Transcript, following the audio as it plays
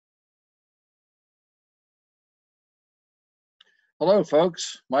Hello,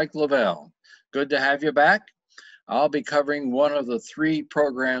 folks. Mike Lavelle. Good to have you back. I'll be covering one of the three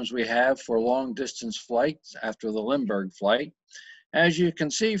programs we have for long distance flights after the Lindbergh flight. As you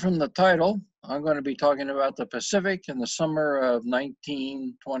can see from the title, I'm going to be talking about the Pacific in the summer of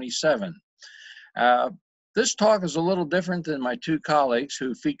 1927. This talk is a little different than my two colleagues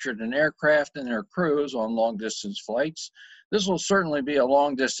who featured an aircraft and their crews on long distance flights. This will certainly be a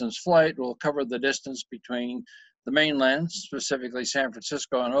long distance flight. We'll cover the distance between the mainland, specifically San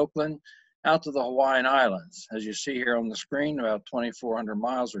Francisco and Oakland, out to the Hawaiian Islands. As you see here on the screen, about 2,400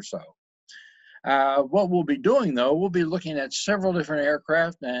 miles or so. What we'll be doing, though, we'll be looking at several different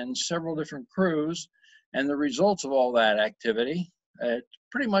aircraft and several different crews and the results of all that activity. It's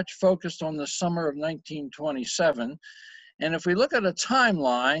pretty much focused on the summer of 1927. And if we look at a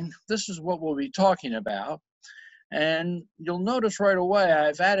timeline, this is what we'll be talking about. And you'll notice right away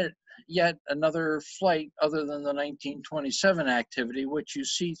I've added yet another flight other than the 1927 activity, which you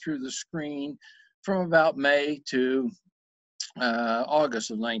see through the screen from about May to August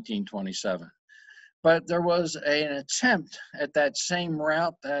of 1927. But there was an attempt at that same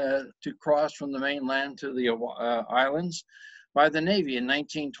route to cross from the mainland to the islands by the Navy in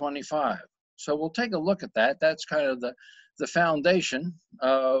 1925. So we'll take a look at that. That's kind of the foundation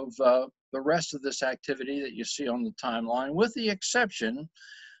of the rest of this activity that you see on the timeline, with the exception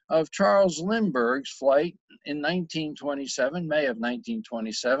of Charles Lindbergh's flight in 1927, May of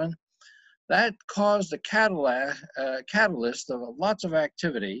 1927. That caused a catalyst of lots of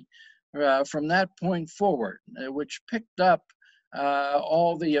activity from that point forward, which picked up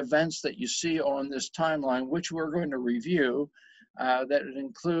all the events that you see on this timeline, which we're going to review. That it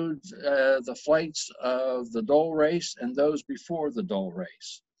includes the flights of the Dole race and those before the Dole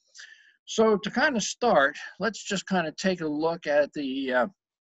race. So to kind of start, let's just kind of take a look at the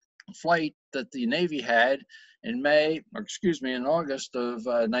flight that the Navy had in in August of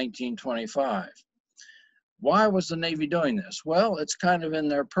 1925. Why was the Navy doing this? Well, it's kind of in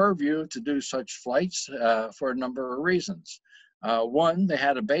their purview to do such flights for a number of reasons. One, they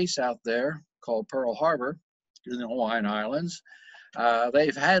had a base out there called Pearl Harbor in the Hawaiian Islands.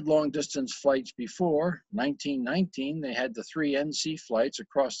 They've had long distance flights before. 1919, they had the 3 NC flights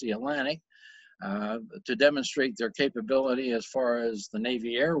across the Atlantic to demonstrate their capability as far as the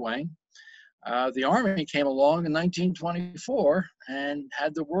Navy Air Wing. The Army came along in 1924 and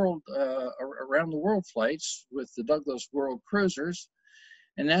had the world around the world flights with the Douglas World Cruisers.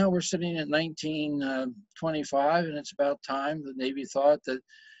 And now we're sitting at 1925, and it's about time the Navy thought that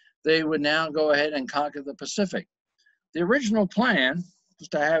they would now go ahead and conquer the Pacific. The original plan was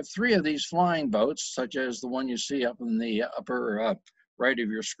to have 3 of these flying boats, such as the one you see up in the upper right of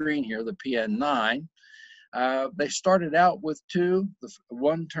your screen here, the PN9. They started out with 2,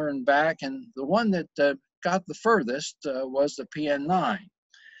 one turned back, and the one that got the furthest was the PN9.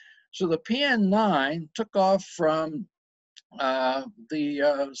 So the PN9 took off from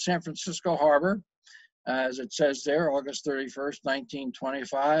the San Francisco Harbor, as it says there, August 31st,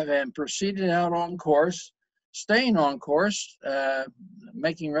 1925, and proceeded out on course, staying on course,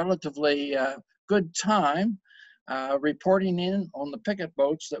 making relatively good time, reporting in on the picket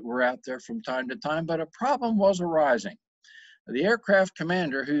boats that were out there from time to time, but a problem was arising. The aircraft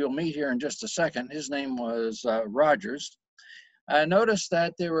commander, who you'll meet here in just a second, his name was Rogers, noticed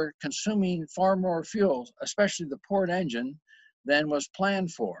that they were consuming far more fuel, especially the port engine, than was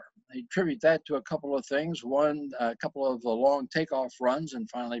planned for. They attribute that to a couple of things. One, a couple of the long takeoff runs and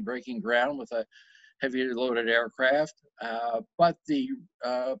finally breaking ground with a heavily loaded aircraft, but the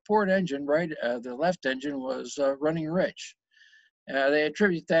port engine, the left engine, was running rich. They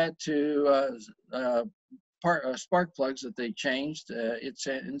attribute that to spark plugs that they changed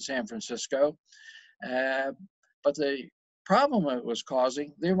in San Francisco. But the problem it was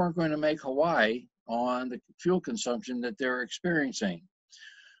causing, they weren't going to make Hawaii on the fuel consumption that they're experiencing.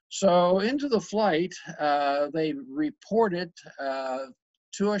 So into the flight, they reported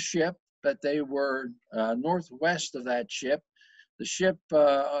to a ship that they were northwest of that ship. The ship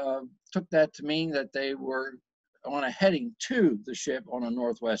took that to mean that they were on a heading to the ship on a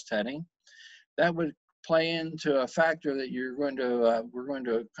northwest heading. That would play into a factor that we're going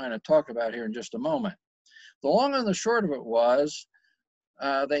to kind of talk about here in just a moment. The long and the short of it was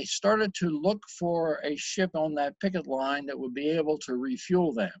they started to look for a ship on that picket line that would be able to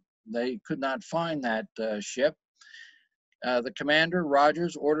refuel them. They could not find that ship. The commander,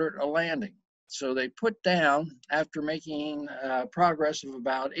 Rogers, ordered a landing. So they put down, after making progress of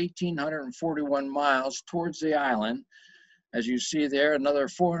about 1,841 miles towards the island, as you see there, another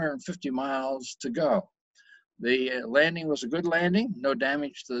 450 miles to go. The landing was a good landing, no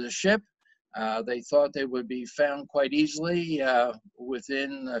damage to the ship, They thought they would be found quite easily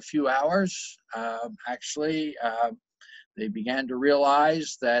within a few hours. Actually, they began to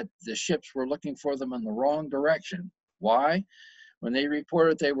realize that the ships were looking for them in the wrong direction. Why? When they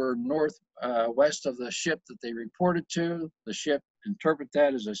reported they were northwest of the ship that they reported to, the ship interpreted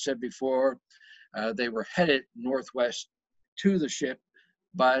that, as I said before, they were headed northwest to the ship.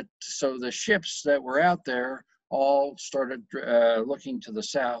 But so the ships that were out there all started looking to the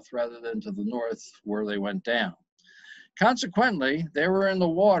south rather than to the north where they went down. Consequently, they were in the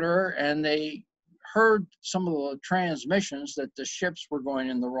water and they heard some of the transmissions that the ships were going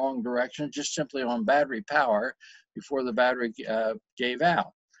in the wrong direction, just simply on battery power before the battery gave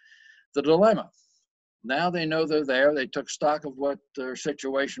out. The dilemma. Now they know they're there. They took stock of what their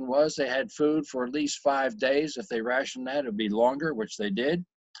situation was. They had food for at least 5 days. If they rationed that, it would be longer, which they did.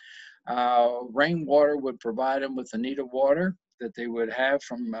 Rainwater would provide them with the needed water that they would have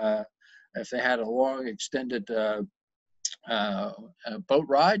from if they had a long extended boat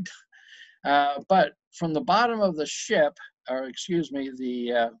ride. But from the bottom of the ship, or excuse me,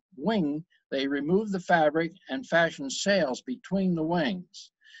 the wing, they removed the fabric and fashioned sails between the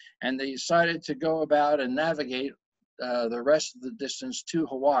wings. And they decided to go about and navigate the rest of the distance to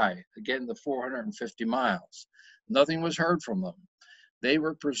Hawaii, again, the 450 miles. Nothing was heard from them. They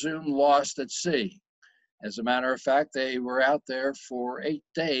were presumed lost at sea. As a matter of fact, they were out there for 8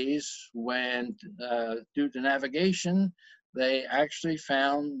 days when, due to navigation, they actually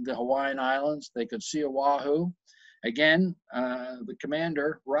found the Hawaiian Islands. They could see Oahu. Again, the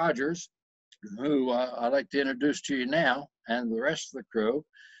commander, Rogers, who I'd like to introduce to you now, and the rest of the crew,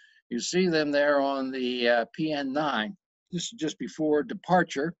 you see them there on the PN9. This is just before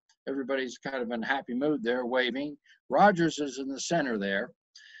departure. Everybody's kind of in a happy mood there, waving. Rogers is in the center there.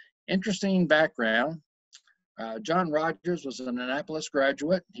 Interesting background. John Rogers was an Annapolis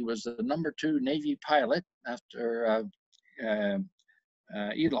graduate. He was the #2 Navy pilot after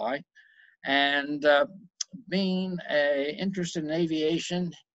Eli. And being interested in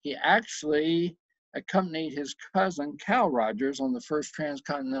aviation, he actually accompanied his cousin, Cal Rogers, on the first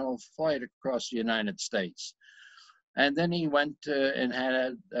transcontinental flight across the United States. And then he went and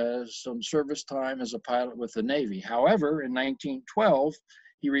had some service time as a pilot with the Navy. However, in 1912,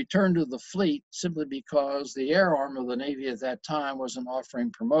 he returned to the fleet simply because the air arm of the Navy at that time wasn't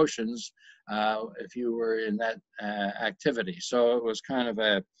offering promotions if you were in that activity. So it was kind of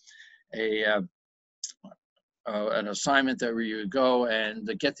an assignment that where you would go and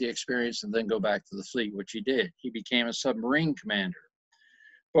to get the experience and then go back to the fleet, which he did. He became a submarine commander.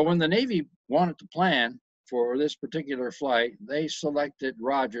 But when the Navy wanted to plan for this particular flight, they selected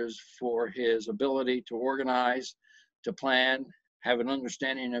Rogers for his ability to organize, to plan, have an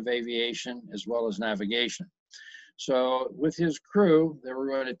understanding of aviation, as well as navigation. So with his crew, they were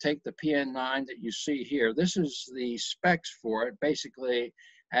going to take the PN9 that you see here. This is the specs for it, basically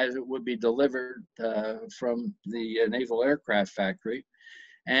as it would be delivered from the Naval Aircraft Factory.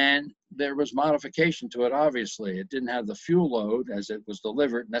 And there was modification to it, obviously. It didn't have the fuel load as it was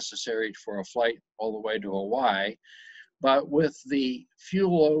delivered necessary for a flight all the way to Hawaii. But with the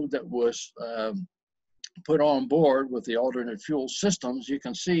fuel load that was put on board with the alternate fuel systems, you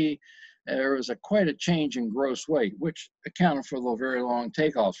can see there was quite a change in gross weight, which accounted for the very long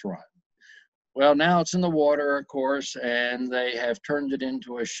takeoff run. Well, now it's in the water, of course, and they have turned it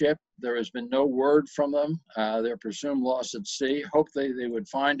into a ship. There has been no word from them. They're presumed lost at sea. Hope they would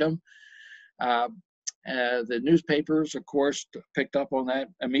find them. The newspapers, of course, picked up on that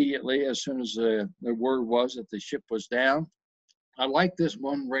immediately as soon as the word was that the ship was down. I like this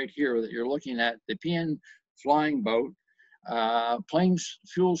one right here that you're looking at, the PN flying boat. Plane's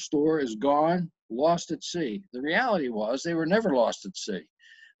fuel store is gone, lost at sea. The reality was they were never lost at sea.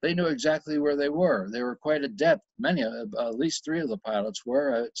 They knew exactly where they were. They were quite adept. Many, at least 3 of the pilots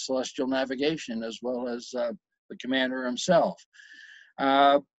were at celestial navigation, as well as the commander himself.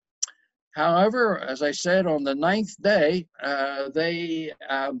 However, as I said, on the 9th day, they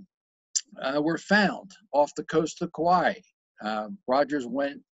were found off the coast of Kauai. Rogers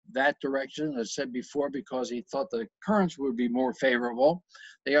went that direction, as I said before, because he thought the currents would be more favorable.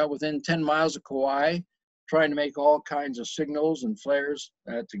 They got within 10 miles of Kauai, trying to make all kinds of signals and flares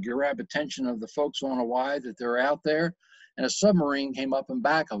to grab attention of the folks on Hawaii that they're out there. And a submarine came up in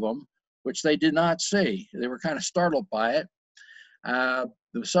back of them, which they did not see. They were kind of startled by it.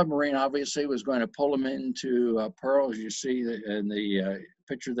 The submarine obviously was going to pull them into Pearl, as you see in the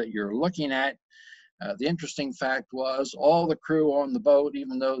picture that you're looking at. The interesting fact was all the crew on the boat,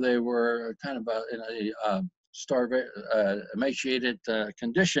 even though they were kind of in a emaciated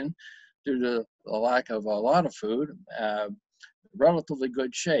condition due to the lack of a lot of food, relatively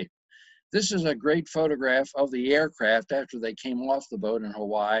good shape. This is a great photograph of the aircraft after they came off the boat in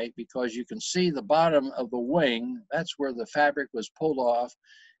Hawaii, because you can see the bottom of the wing. That's where the fabric was pulled off,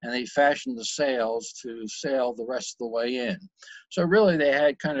 and they fashioned the sails to sail the rest of the way in. So really they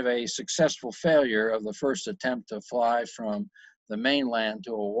had kind of a successful failure of the first attempt to fly from the mainland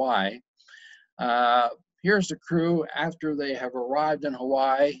to Hawaii. Here's the crew after they have arrived in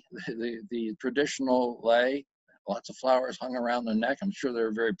Hawaii, the traditional lei, lots of flowers hung around the neck. I'm sure they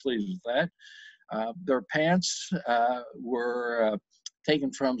were very pleased with that. Their pants were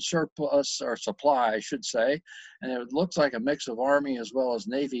taken from surplus or supply, I should say, and it looks like a mix of Army as well as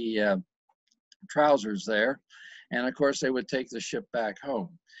Navy trousers there. And of course, they would take the ship back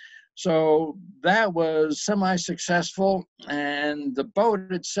home. So that was semi-successful, and the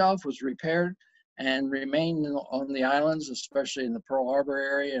boat itself was repaired and remained on the islands, especially in the Pearl Harbor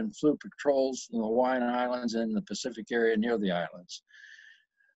area, and flew patrols in the Hawaiian Islands and the Pacific area near the islands.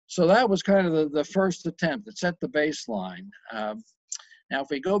 So that was kind of the first attempt that set the baseline. Now, if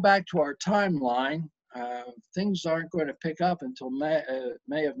we go back to our timeline, things aren't going to pick up until May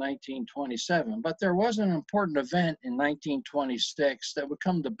of 1927, but there was an important event in 1926 that would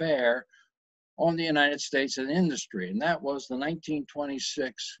come to bear on the United States and industry, and that was the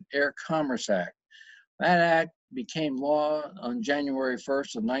 1926 Air Commerce Act. That act became law on January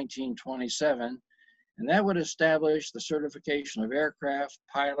 1st of 1927, and that would establish the certification of aircraft,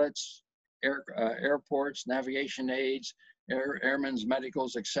 pilots, airports, navigation aids, airmen's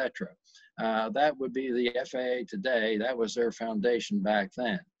medicals, etc. That would be the FAA today. That was their foundation back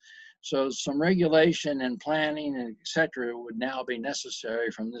then. So some regulation and planning, and etc., would now be necessary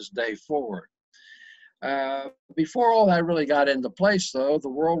from this day forward. Before all that really got into place, though, the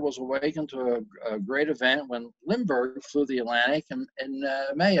world was awakened to a great event when Lindbergh flew the Atlantic in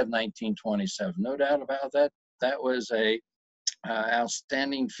May of 1927. No doubt about that. That was a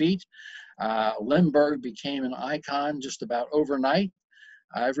outstanding feat. Lindbergh became an icon just about overnight.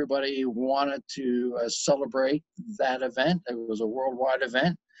 Everybody wanted to celebrate that event. It was a worldwide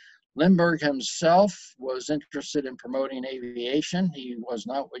event. Lindbergh himself was interested in promoting aviation. He was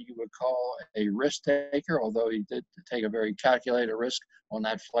not what you would call a risk taker, although he did take a very calculated risk on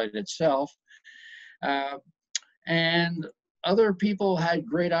that flight itself. And other people had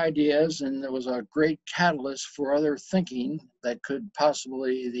great ideas, and there was a great catalyst for other thinking that could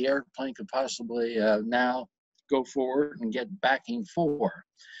possibly, the airplane could possibly now go forward and get backing for.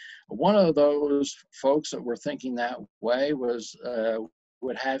 One of those folks that were thinking that way was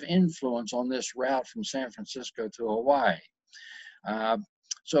would have influence on this route from San Francisco to Hawaii.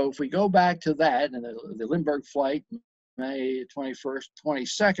 So if we go back to that, and the Lindbergh flight, May 21st,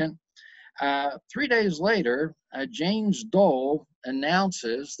 22nd, 3 days later, James Dole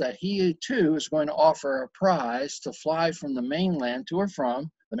announces that he too is going to offer a prize to fly from the mainland to or from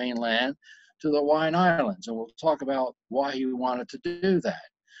the mainland to the Hawaiian Islands. And we'll talk about why he wanted to do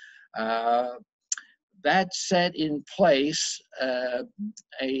that. That set in place a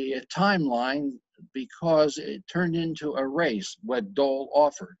timeline because it turned into a race, what Dole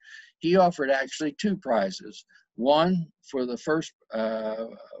offered. He offered actually two prizes. One, for the first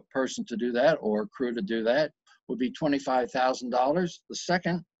person to do that, or crew to do that, would be $25,000. The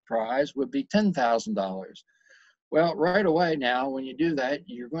second prize would be $10,000. Well, right away now, when you do that,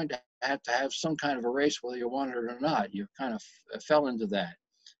 you're going to have some kind of a race, whether you want it or not. You kind of fell into that.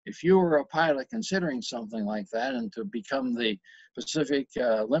 If you were a pilot considering something like that and to become the Pacific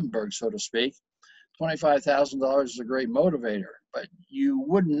Lindbergh, so to speak, $25,000 is a great motivator, but you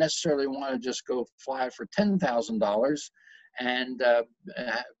wouldn't necessarily want to just go fly for $10,000 and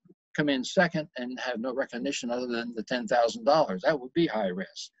come in second and have no recognition other than the $10,000. That would be high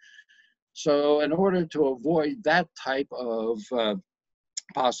risk. So in order to avoid that type of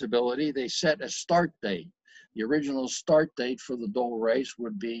possibility, they set a start date. The original start date for the Dole race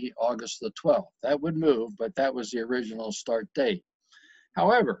would be August the 12th. That would move, but that was the original start date.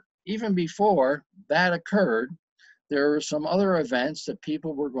 However, even before that occurred, there were some other events that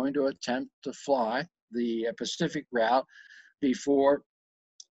people were going to attempt to fly the Pacific route before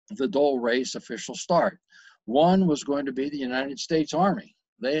the Dole race official start. One was going to be the United States Army.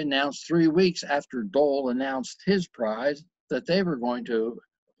 They announced 3 weeks after Dole announced his prize that they were going to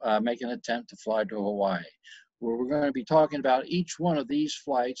make an attempt to fly to Hawaii. We're going to be talking about each one of these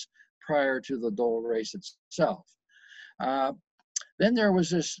flights prior to the Dole race itself. Then there was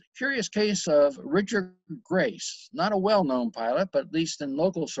this curious case of Richard Grace, not a well-known pilot, but at least in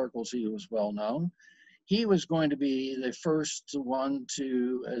local circles he was well-known. He was going to be the first one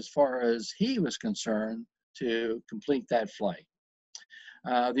to, as far as he was concerned, to complete that flight.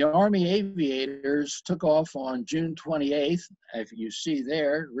 The Army aviators took off on June 28th. If you see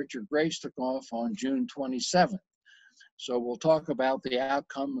there, Richard Grace took off on June 27th. So we'll talk about the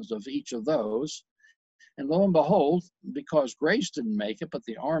outcomes of each of those. And lo and behold, because Grace didn't make it, but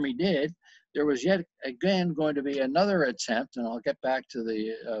the Army did, there was yet again going to be another attempt, and I'll get back to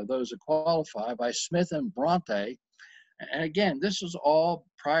the those that qualify, by Smith and Bronte. And again, this was all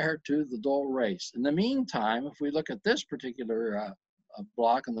prior to the Dole race. In the meantime, if we look at this particular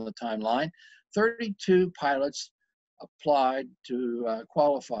block on the timeline, 32 pilots applied to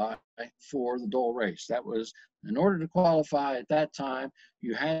qualify for the Dole race. That was, in order to qualify at that time,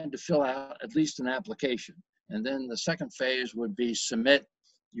 you had to fill out at least an application. And then the second phase would be submit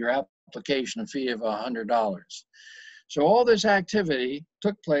your application fee of $100. So all this activity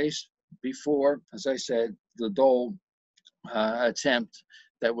took place before, as I said, the Dole attempt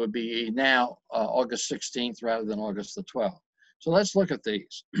that would be now August 16th rather than August the 12th. So let's look at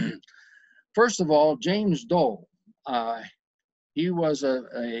these. First of all, James Dole. He was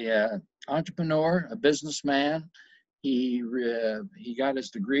a entrepreneur, a businessman. He got his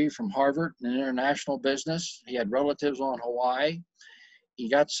degree from Harvard in international business. He had relatives on Hawaii. He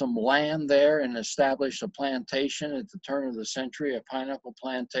got some land there and established a plantation at the turn of the century, a pineapple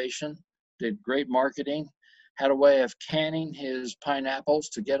plantation. Did great marketing. Had a way of canning his pineapples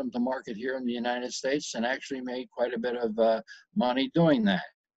to get them to market here in the United States, and actually made quite a bit of money doing that.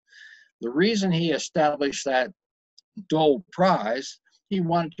 The reason he established that Dole Prize, he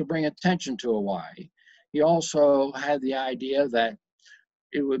wanted to bring attention to Hawaii. He also had the idea that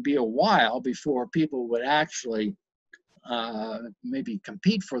it would be a while before people would actually maybe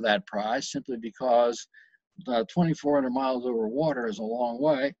compete for that prize, simply because 2,400 miles over water is a long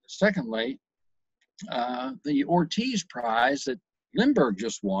way. Secondly, the Ortiz Prize that Lindbergh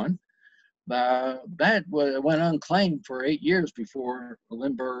just won, that went unclaimed for 8 years before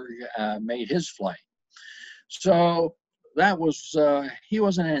Lindbergh made his flight. So that was, he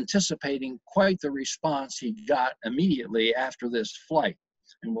wasn't anticipating quite the response he got immediately after this flight.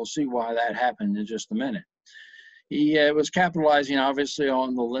 And we'll see why that happened in just a minute. He was capitalizing, obviously,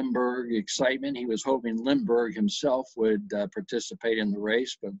 on the Lindbergh excitement. He was hoping Lindbergh himself would participate in the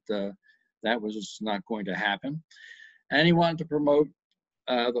race, but that was not going to happen. And he wanted to promote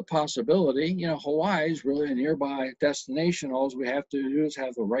the possibility, you know, Hawaii is really a nearby destination. All we have to do is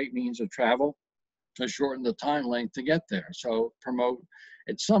have the right means of travel to shorten the time length to get there. So promote,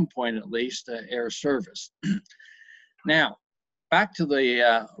 at some point at least, air service. Now, back to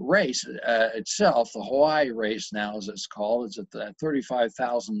the race itself, the Hawaii race now, as it's called, is at the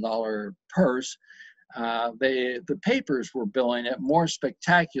 $35,000 purse. The papers were billing it more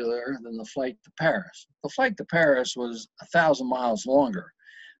spectacular than the flight to Paris. The flight to Paris was 1,000 miles longer.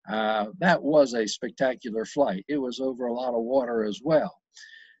 That was a spectacular flight. It was over a lot of water as well.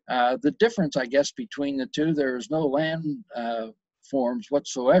 The difference, I guess, between the two, there's no land forms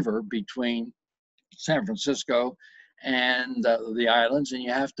whatsoever between San Francisco and the islands, and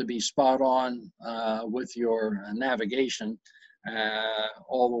you have to be spot on with your navigation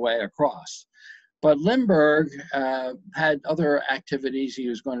all the way across. But Lindbergh had other activities he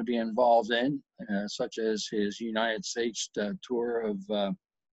was going to be involved in, such as his United States tour of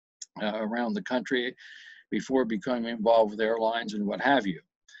around the country before becoming involved with airlines and what have you.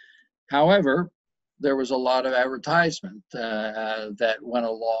 However, there was a lot of advertisement that went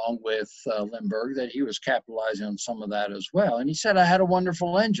along with Lindbergh, that he was capitalizing on some of that as well. And he said, I had a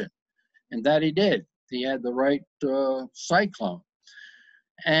wonderful engine, and that he did. He had the right cyclone.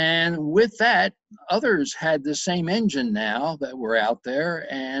 And with that, others had the same engine now that were out there,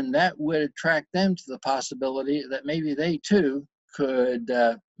 and that would attract them to the possibility that maybe they too could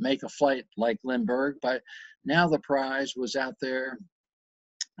make a flight like Lindbergh. But now the prize was out there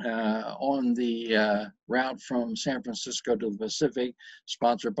on the route from San Francisco to the Pacific,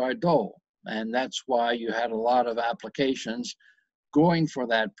 sponsored by Dole. And that's why you had a lot of applications going for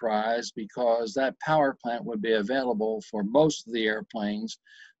that prize, because that power plant would be available for most of the airplanes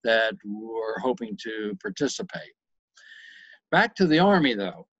that were hoping to participate. Back to the Army,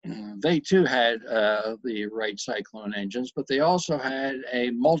 though. They too had the Wright Cyclone engines, but they also had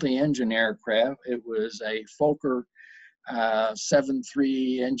a multi-engine aircraft. It was a Fokker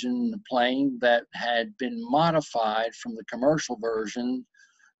 7.3 engine plane that had been modified from the commercial version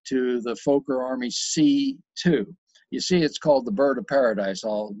to the Fokker Army C2. You see, it's called the Bird of Paradise.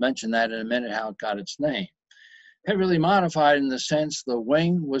 I'll mention that in a minute, how it got its name. Heavily modified in the sense the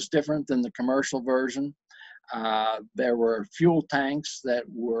wing was different than the commercial version. There were fuel tanks that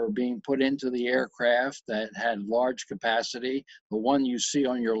were being put into the aircraft that had large capacity. The one you see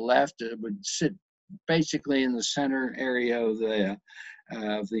on your left, it would sit basically in the center area of the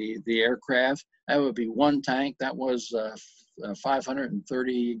the aircraft. That would be one tank. That was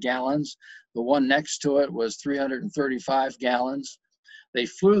 530 gallons. The one next to it was 335 gallons. They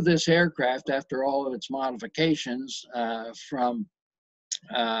flew this aircraft after all of its modifications from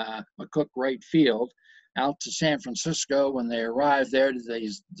McCook Wright Field out to San Francisco. When they arrived there, they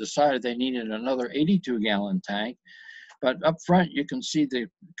decided they needed another 82-gallon tank. But up front, you can see the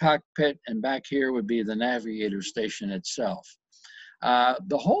cockpit, and back here would be the navigator station itself.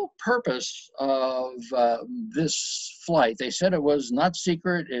 The whole purpose of this flight, they said it was not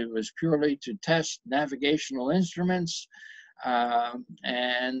secret. It was purely to test navigational instruments,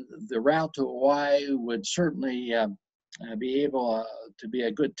 and the route to Hawaii would certainly be able to be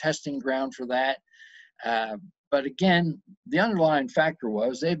a good testing ground for that. But again, the underlying factor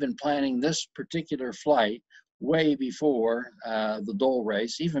was they've been planning this particular flight way before the Dole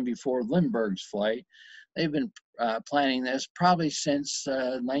race, even before Lindbergh's flight. They've been planning this probably since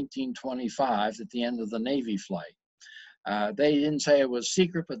 1925 at the end of the Navy flight. They didn't say it was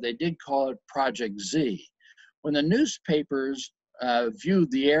secret, but they did call it Project Z. When the newspapers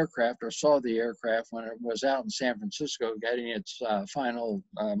viewed the aircraft or saw the aircraft when it was out in San Francisco getting its final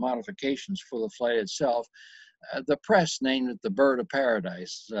modifications for the flight itself, the press named it the Bird of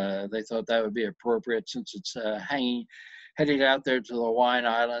Paradise. They thought that would be appropriate since it's heading out there to the Hawaiian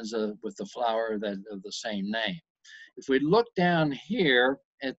Islands with the flower of the same name. If we look down here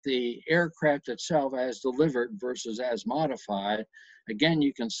at the aircraft itself as delivered versus as modified, again,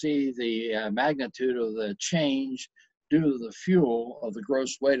 you can see the magnitude of the change due to the fuel of the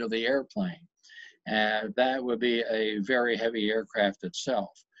gross weight of the airplane. That would be a very heavy aircraft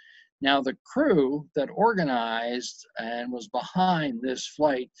itself. Now, the crew that organized and was behind this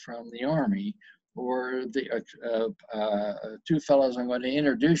flight from the Army were the two fellows I'm going to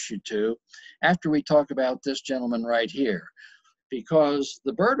introduce you to after we talk about this gentleman right here, because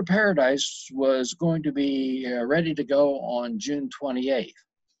the Bird of Paradise was going to be ready to go on June 28th.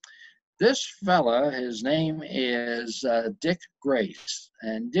 This fella, his name is Dick Grace,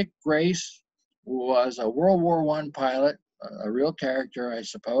 and Dick Grace was a World War I pilot, a real character, I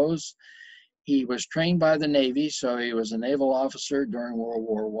suppose. He was trained by the Navy, so he was a naval officer during World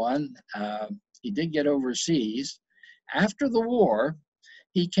War I. He did get overseas. After the war,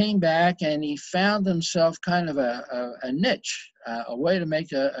 he came back and he found himself kind of a niche, a way to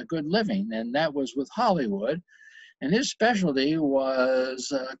make a good living, and that was with Hollywood. And his specialty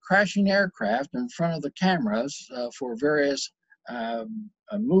was crashing aircraft in front of the cameras for various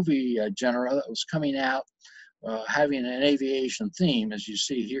movie genre that was coming out, having an aviation theme, as you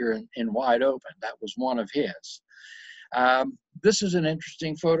see here in Wide Open. That was one of his. This is an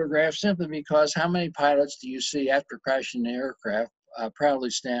interesting photograph simply because how many pilots do you see after crashing an aircraft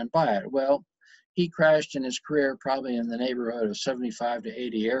proudly stand by it? Well, he crashed in his career probably in the neighborhood of 75 to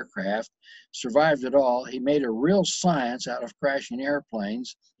 80 aircraft, survived it all. He made a real science out of crashing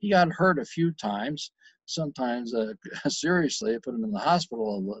airplanes. He got hurt a few times, sometimes seriously. It put him in the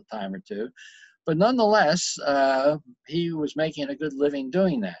hospital a time or two. But nonetheless, he was making a good living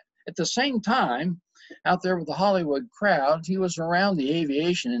doing that. At the same time, out there with the Hollywood crowd, he was around the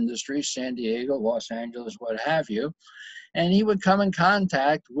aviation industry, San Diego, Los Angeles, what have you. And he would come in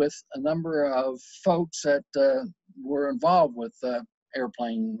contact with a number of folks that were involved with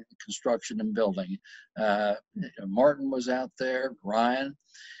airplane construction and building. Martin was out there, Ryan.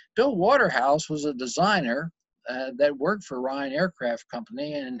 Bill Waterhouse was a designer that worked for Ryan Aircraft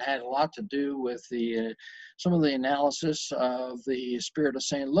Company and had a lot to do with some of the analysis of the Spirit of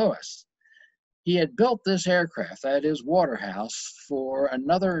St. Louis. He had built this aircraft, that is Waterhouse, for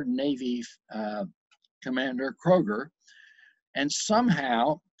another Navy commander, Kroger, and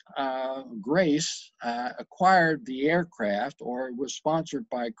somehow Grace acquired the aircraft, or was sponsored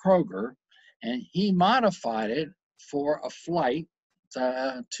by Kroger, and he modified it for a flight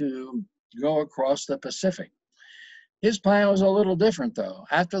to go across the Pacific. His plan was a little different, though.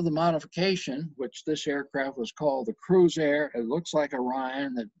 After the modification, which this aircraft was called the Cruise Air, it looks like a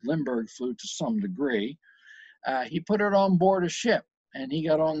Ryan that Lindbergh flew to some degree, he put it on board a ship. And he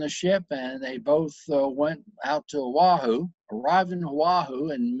got on the ship, and they both went out to Oahu, arrived in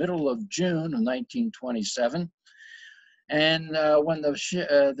Oahu in middle of June of 1927. And when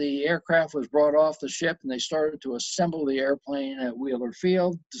the aircraft was brought off the ship and they started to assemble the airplane at Wheeler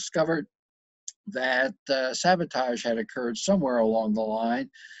Field, discovered that sabotage had occurred somewhere along the line.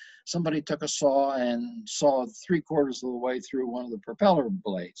 Somebody took a saw and sawed 3/4 of the way through one of the propeller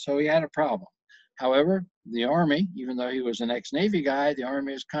blades. So he had a problem. However, the Army, even though he was an ex-Navy guy, the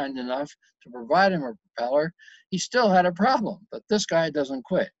Army was kind enough to provide him a propeller. He still had a problem, but this guy doesn't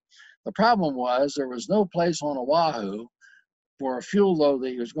quit. The problem was there was no place on Oahu for a fuel load that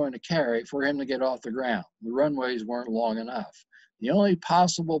he was going to carry for him to get off the ground. The runways weren't long enough. The only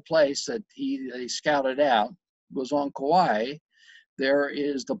possible place that they scouted out was on Kauai. There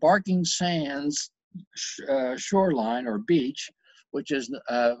is the Barking Sands shoreline or beach, which is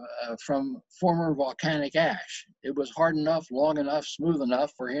from former volcanic ash. It was hard enough, long enough, smooth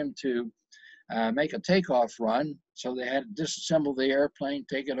enough for him to make a takeoff run. So they had to disassemble the airplane,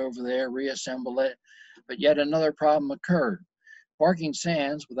 take it over there, reassemble it. But yet another problem occurred. Barking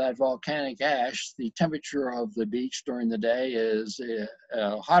Sands, with that volcanic ash, the temperature of the beach during the day is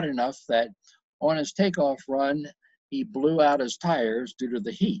hot enough that on his takeoff run, he blew out his tires due to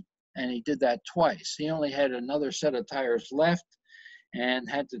the heat. And he did that twice. He only had another set of tires left and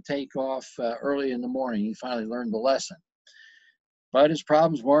had to take off early in the morning. He finally learned the lesson. But his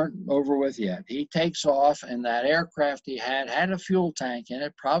problems weren't over with yet. He takes off, and that aircraft he had a fuel tank in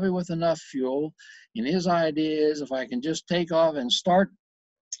it, probably with enough fuel. And his idea is, if I can just take off and start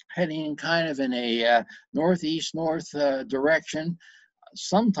heading kind of in a northeast-north direction,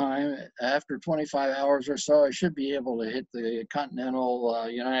 sometime after 25 hours or so, I should be able to hit the continental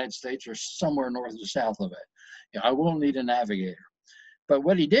United States or somewhere north or south of it. I will need a navigator. But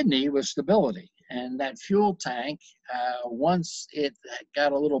what he did need was stability. And that fuel tank, once it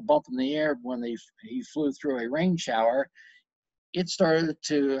got a little bump in the air when he flew through a rain shower, it started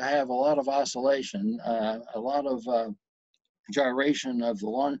to have a lot of oscillation, a lot of gyration of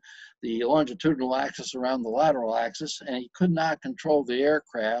the longitudinal axis around the lateral axis, and he could not control the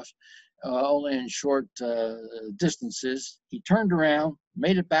aircraft only in short distances. He turned around,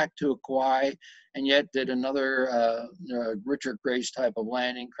 made it back to Kauai, and yet did another Richard Grace type of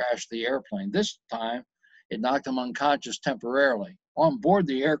landing, crashed the airplane. This time, it knocked him unconscious temporarily. On board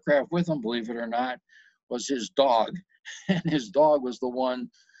the aircraft with him, believe it or not, was his dog. And his dog was the one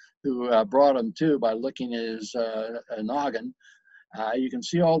who brought him to by licking his noggin. You can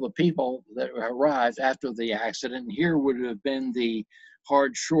see all the people that arrived after the accident. Here would have been the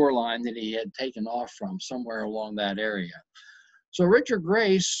hard shoreline that he had taken off from, somewhere along that area. So Richard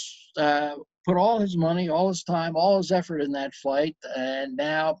Grace put all his money, all his time, all his effort in that flight, and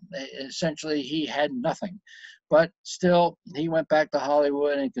now essentially he had nothing. But still, he went back to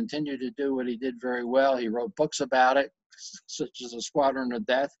Hollywood and continued to do what he did very well. He wrote books about it, such as A Squadron of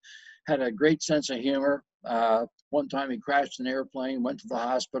Death, had a great sense of humor. One time he crashed an airplane, went to the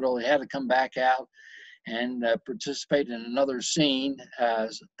hospital. He had to come back out and participate in another scene,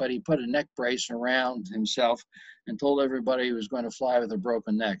 but he put a neck brace around himself and told everybody he was going to fly with a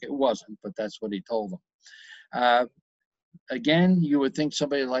broken neck. It wasn't, but that's what he told them. Again, you would think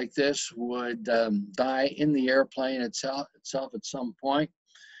somebody like this would die in the airplane itself at some point,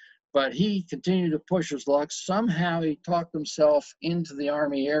 but he continued to push his luck. Somehow he talked himself into the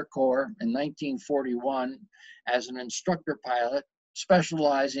Army Air Corps in 1941 as an instructor pilot,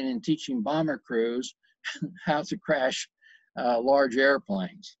 specializing in teaching bomber crews how to crash large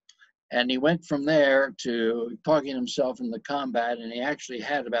airplanes. And he went from there to talking himself into combat, and he actually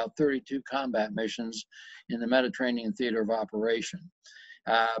had about 32 combat missions in the Mediterranean theater of operation.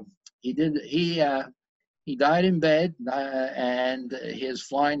 He died in bed, and his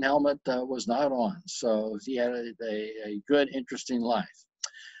flying helmet was not on. So he had a good, interesting life.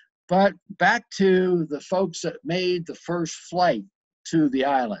 But back to the folks that made the first flight to the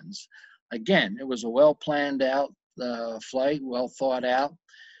islands. Again, it was a well-planned out flight, well thought out.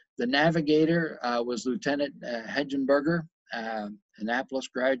 The navigator was Lieutenant Hegenberger, Annapolis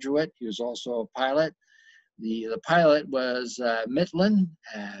graduate. He was also a pilot. The pilot was Mitlin.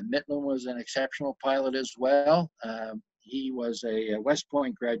 Mitlin was an exceptional pilot as well. He was a West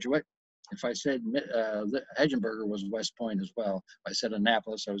Point graduate. If I said Hegenberger was West Point as well, if I said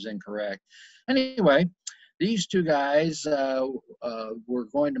Annapolis, I was incorrect. Anyway, these two guys were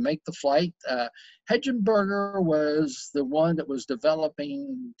going to make the flight. Hegenberger was the one that was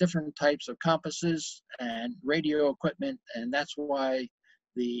developing different types of compasses and radio equipment, and that's why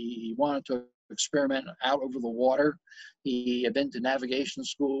he wanted to experiment out over the water. He had been to navigation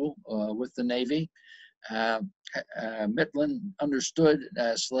school with the Navy. Mitlin understood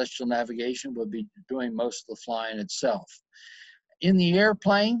celestial navigation, would be doing most of the flying itself. In the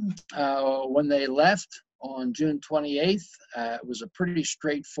airplane, when they left on June 28th, it was a pretty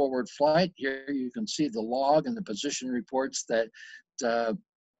straightforward flight. Here you can see the log and the position reports that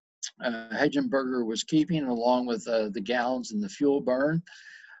Hegenberger was keeping, along with the gallons and the fuel burn.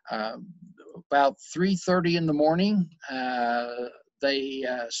 About 3:30 in the morning, they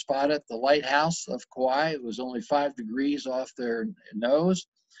spotted the lighthouse of Kauai. It was only 5 degrees off their nose.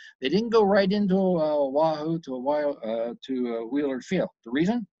 They didn't go right into Oahu to Wheeler Field. The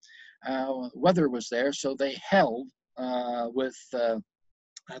reason? Weather was there, so they held at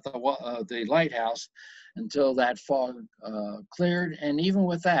the lighthouse until that fog cleared. And even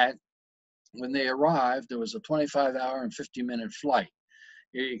with that, when they arrived, there was a 25-hour and 50-minute flight.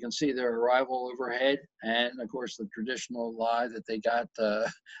 Here you can see their arrival overhead, and of course the traditional lie that they got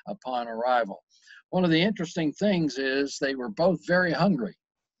upon arrival. One of the interesting things is they were both very hungry,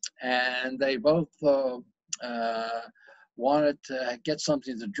 and they both wanted to get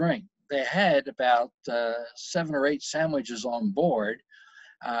something to drink. They had about 7 or 8 sandwiches on board.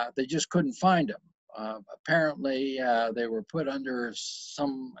 They just couldn't find them. Apparently, they were put under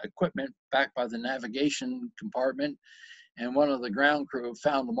some equipment back by the navigation compartment, and one of the ground crew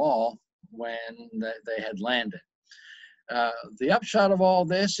found them all when they had landed. The upshot of all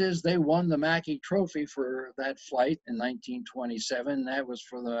this is they won the Mackey Trophy for that flight in 1927. That was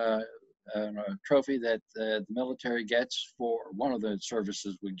for the trophy that the military gets, for one of the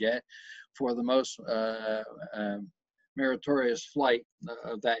services would get, for the most meritorious flight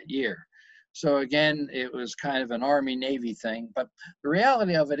of that year. So again, it was kind of an Army-Navy thing, but the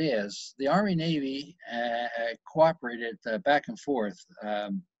reality of it is the Army-Navy cooperated back and forth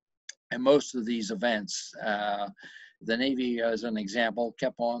in most of these events. The Navy, as an example,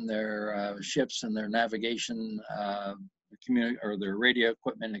 kept on their ships and their navigation or their radio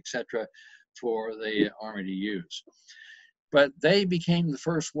equipment, etc., for the Army to use. But they became the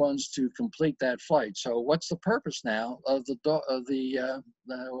first ones to complete that flight. So what's the purpose now of the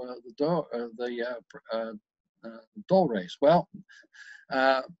Dole race? Well,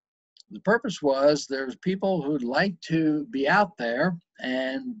 the purpose was there's people who'd like to be out there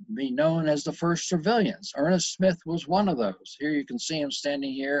and be known as the first civilians. Ernest Smith was one of those. Here you can see him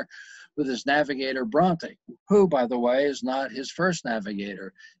standing here with his navigator Bronte, who, by the way, is not his first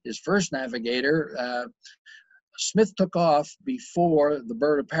navigator. His first navigator, Smith, took off before the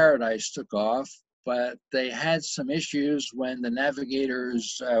Bird of Paradise took off, but they had some issues when the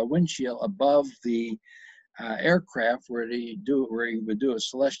navigator's windshield above the aircraft where he would do a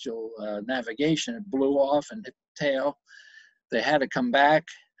celestial navigation, it blew off and hit the tail. They had to come back.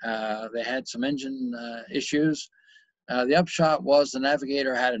 They had some engine issues. The upshot was the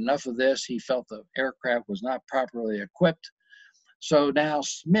navigator had enough of this. He felt the aircraft was not properly equipped. So now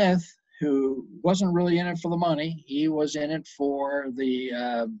Smith, who wasn't really in it for the money, he was in it for the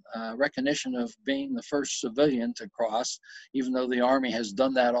recognition of being the first civilian to cross, even though the Army has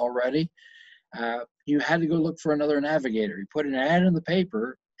done that already. He had to go look for another navigator. He put an ad in the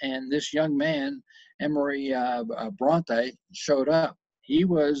paper, and this young man, Emery Bronte, showed up. He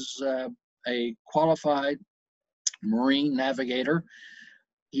was a qualified Marine navigator.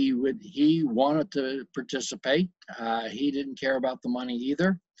 He wanted to participate. He didn't care about the money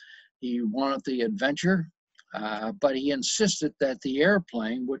either. He wanted the adventure, but he insisted that the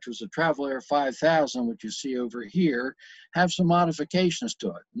airplane, which was a Travel Air 5000, which you see over here, have some modifications to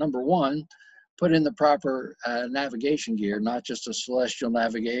it. Number one, put in the proper navigation gear, not just a celestial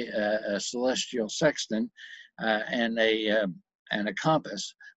celestial sextant and a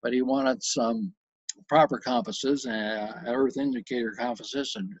compass, but he wanted some proper compasses, earth indicator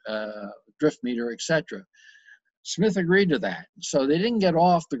compasses, and drift meter, etc. Smith agreed to that. So they didn't get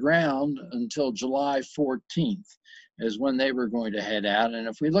off the ground until July 14th is when they were going to head out. And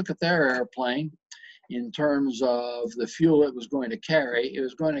if we look at their airplane, in terms of the fuel it was going to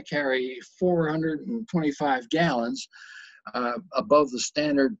carry 425 gallons above the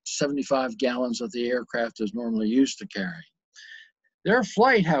standard 75 gallons that the aircraft is normally used to carry. Their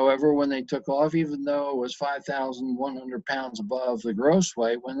flight, however, when they took off, even though it was 5,100 pounds above the gross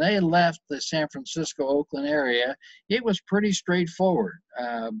weight, when they left the San Francisco-Oakland area, it was pretty straightforward.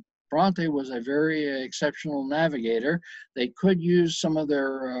 Bronte was a very exceptional navigator. They could use some of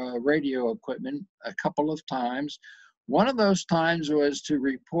their radio equipment a couple of times. One of those times was to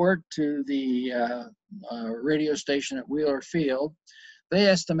report to the radio station at Wheeler Field. They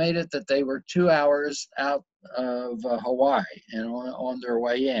estimated that they were 2 hours out of Hawaii and on their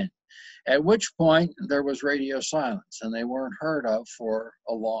way in, at which point there was radio silence and they weren't heard of for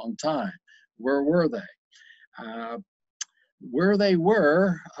a long time. Where were they? Where they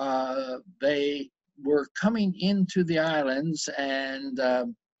were coming into the islands, and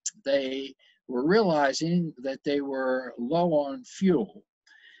they were realizing that they were low on fuel.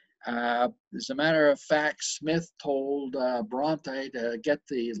 As a matter of fact, Smith told Bronte to get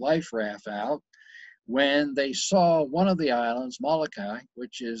the life raft out. When they saw one of the islands, Molokai,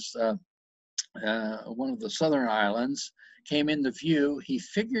 which is one of the southern islands, came into view, he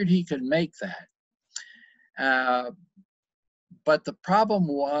figured he could make that. But the problem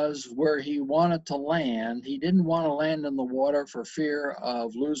was where he wanted to land. He didn't want to land in the water for fear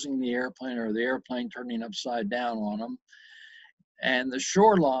of losing the airplane or the airplane turning upside down on him. And the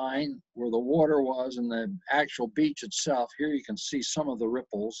shoreline where the water was and the actual beach itself, here you can see some of the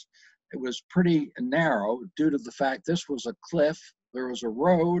ripples. It was pretty narrow due to the fact this was a cliff, there was a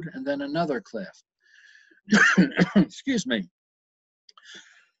road, and then another cliff. Excuse me.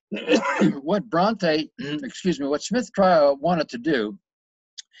 What what Smith wanted to do,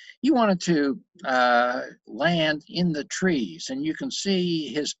 he wanted to land in the trees. And you can see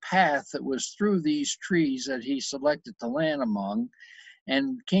his path that was through these trees that he selected to land among,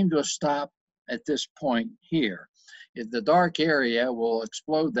 and came to a stop at this point here. If the dark area will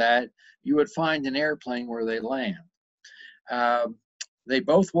explode that, you would find an airplane where they land. They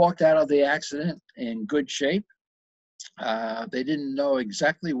both walked out of the accident in good shape. They didn't know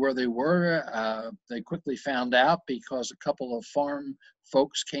exactly where they were. They quickly found out because a couple of farm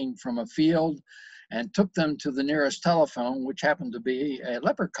folks came from a field and took them to the nearest telephone, which happened to be a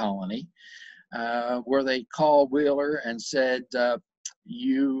leopard colony, where they called Wheeler and said,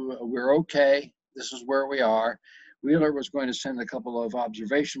 we're okay, this is where we are. Wheeler was going to send a couple of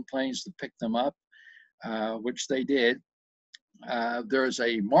observation planes to pick them up, which they did. There's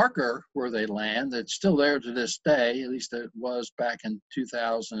a marker where they land that's still there to this day, at least it was back in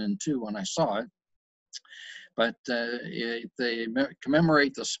 2002 when I saw it. But they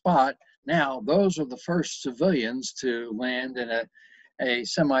commemorate the spot. Now, those are the first civilians to land in a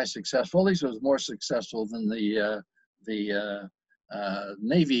semi-successful, at least it was more successful than the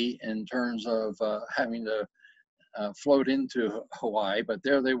Navy in terms of having to float into Hawaii, but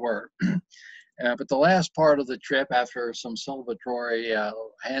there they were. But the last part of the trip, after some celebratory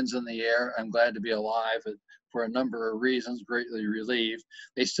hands in the air, I'm glad to be alive for a number of reasons, greatly relieved.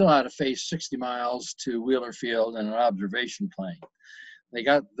 They still had to face 60 miles to Wheeler Field in an observation plane. They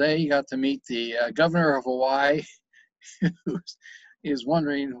got to meet the governor of Hawaii, who is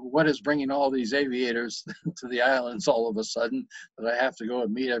wondering what is bringing all these aviators to the islands all of a sudden, that I have to go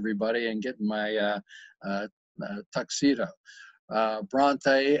and meet everybody and get in my tuxedo.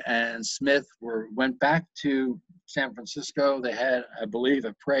 Bronte and Smith went back to San Francisco. They had, I believe,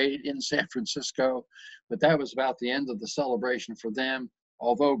 a parade in San Francisco, but that was about the end of the celebration for them.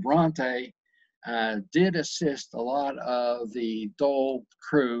 Although Bronte did assist a lot of the Dole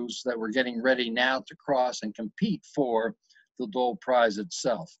crews that were getting ready now to cross and compete for the Dole Prize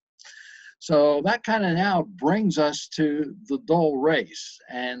itself. So that kind of now brings us to the Dole race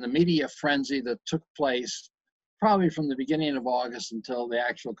and the media frenzy that took place probably from the beginning of August until the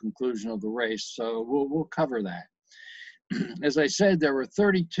actual conclusion of the race. So we'll cover that. As I said, there were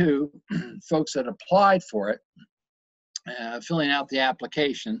 32 folks that applied for it, filling out the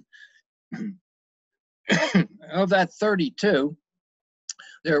application. Of that 32,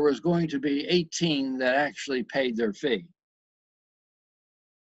 there was going to be 18 that actually paid their fee.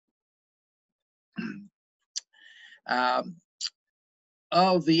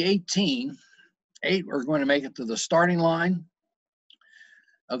 Of the 18, 8 were going to make it to the starting line.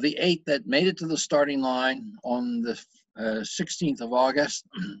 Of the 8 that made it to the starting line on the 16th of August,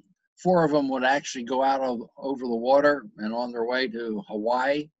 4 of them would actually go out over the water and on their way to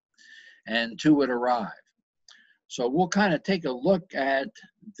Hawaii, and 2 would arrive. So we'll kind of take a look at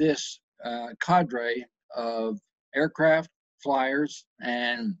this cadre of aircraft, flyers,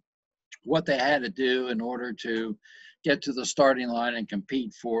 and what they had to do in order to get to the starting line and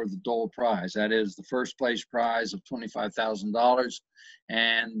compete for the Dole Prize. That is the first place prize of $25,000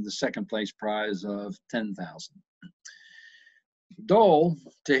 and the second place prize of $10,000. Dole,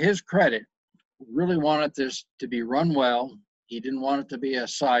 to his credit, really wanted this to be run well. He didn't want it to be a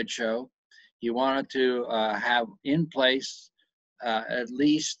sideshow. He wanted to have in place at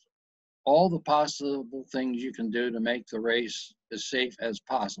least all the possible things you can do to make the race as safe as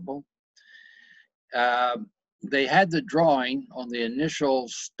possible. They had the drawing on the initial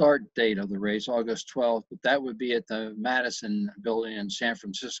start date of the race, August 12th, but that would be at the Madison building in San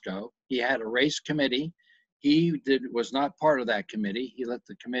Francisco. He had a race committee. He was not part of that committee. He let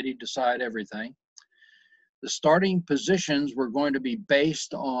the committee decide everything. The starting positions were going to be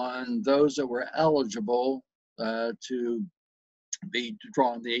based on those that were eligible to be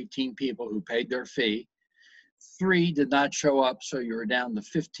drawn, the 18 people who paid their fee. 3 did not show up, so you were down to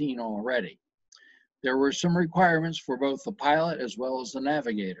 15 already. There were some requirements for both the pilot as well as the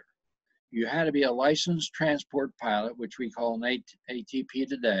navigator. You had to be a licensed transport pilot, which we call an ATP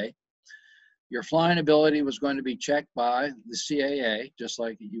today. Your flying ability was going to be checked by the CAA, just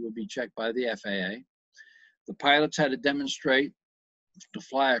like you would be checked by the FAA. The pilots had to demonstrate to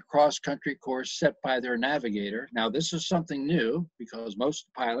fly a cross-country course set by their navigator. Now, this is something new because most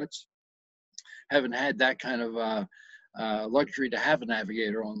pilots haven't had that kind of luxury to have a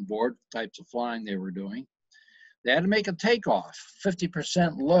navigator on board, types of flying they were doing. They had to make a takeoff,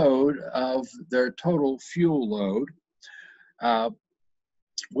 50% load of their total fuel load,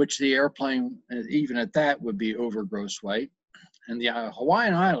 which the airplane, even at that, would be over gross weight. And the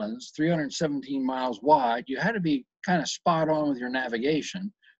Hawaiian Islands, 317 miles wide, you had to be kind of spot on with your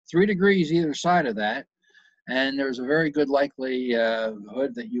navigation, 3 degrees either side of that, and there's a very good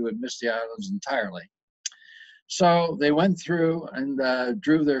likelihood that you would miss the islands entirely. So they went through and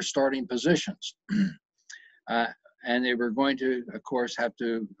drew their starting positions. And they were going to, of course, have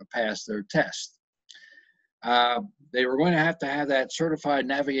to pass their test. They were going to have that certified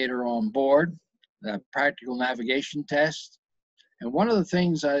navigator on board, the practical navigation test. And one of the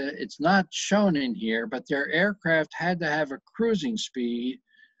things, it's not shown in here, but their aircraft had to have a cruising speed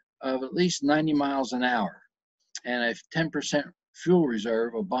of at least 90 miles an hour and a 10% fuel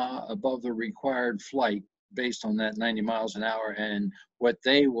reserve above the required flight based on that 90 miles an hour and what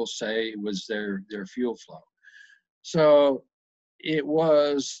they will say was their fuel flow. So it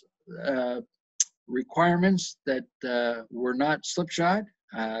was requirements that were not slipshod.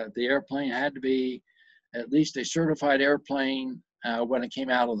 The airplane had to be at least a certified airplane when it came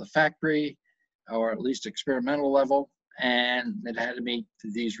out of the factory, or at least experimental level, and it had to meet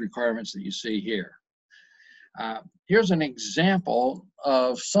these requirements that you see here. Here's an example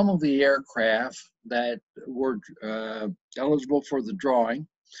of some of the aircraft that were eligible for the drawing.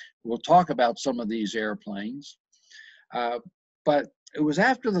 We'll talk about some of these airplanes. But it was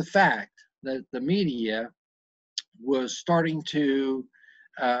after the fact that the media was starting to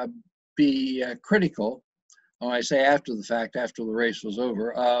be critical, when I say after the fact, after the race was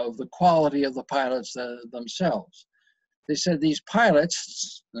over, of the quality of the pilots themselves. They said these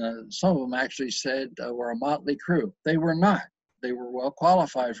pilots, some of them actually said were a motley crew. They were not. They were well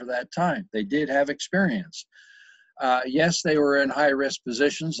qualified for that time. They did have experience. Yes, they were in high-risk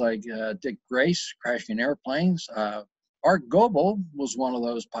positions like Dick Grace, crashing airplanes. Art Goebel was one of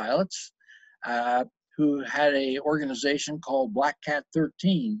those pilots who had an organization called Black Cat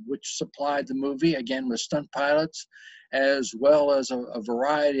 13, which supplied the movie, again, with stunt pilots, as well as a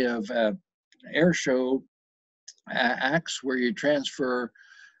variety of air show acts where you transfer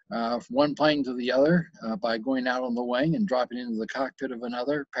from one plane to the other by going out on the wing and dropping into the cockpit of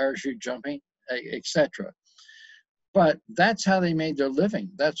another, parachute jumping, etc. But that's how they made their living.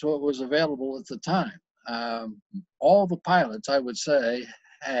 That's what was available at the time. All the pilots, I would say,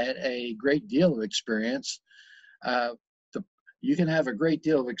 had a great deal of experience. You can have a great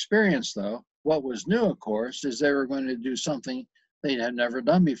deal of experience, though. What was new, of course, is they were going to do something they had never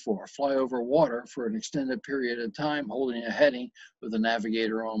done before, fly over water for an extended period of time, holding a heading with a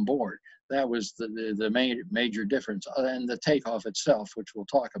navigator on board. That was the major difference, and the takeoff itself, which we'll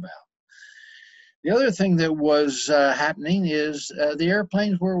talk about. The other thing that was happening is the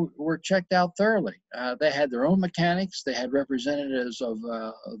airplanes were checked out thoroughly. They had their own mechanics. They had representatives of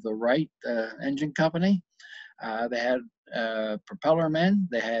the Wright engine company. They had propeller men.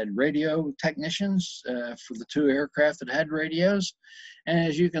 They had radio technicians for the 2 aircraft that had radios. And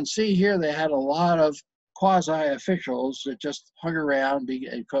as you can see here, they had a lot of quasi-officials that just hung around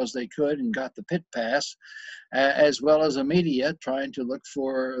because they could and got the pit pass, as well as a media trying to look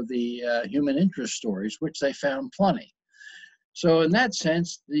for the human interest stories, which they found plenty. So in that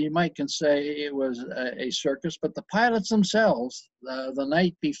sense, you might can say it was a circus, but the pilots themselves, the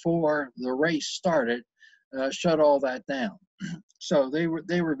night before the race started, shut all that down. So they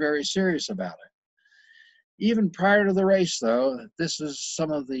were very serious about it. Even prior to the race, though, this is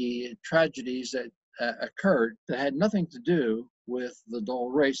some of the tragedies that occurred that had nothing to do with the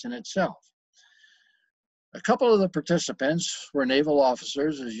Dole race in itself. A couple of the participants were naval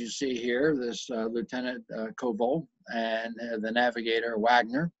officers, as you see here, this Lieutenant Koval and the navigator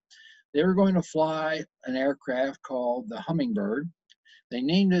Wagner. They were going to fly an aircraft called the Hummingbird. They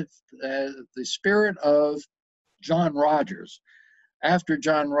named it the Spirit of John Rogers, after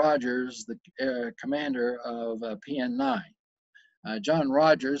John Rogers, the commander of PN9. John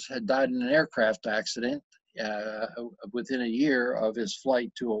Rogers had died in an aircraft accident within a year of his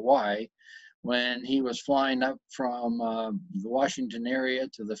flight to Hawaii when he was flying up from the Washington area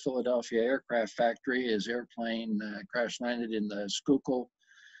to the Philadelphia aircraft factory. His airplane crash landed in the Schuylkill,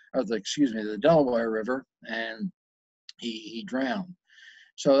 or the Delaware River, and he drowned.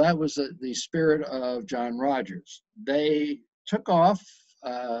 So that was the Spirit of John Rogers. They took off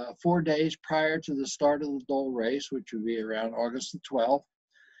 4 days prior to the start of the Dole race, which would be around August the 12th.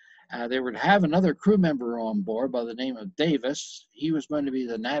 They would have another crew member on board by the name of Davis. He was going to be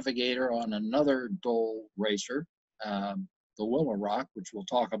the navigator on another Dole racer, the Willow Rock, which we'll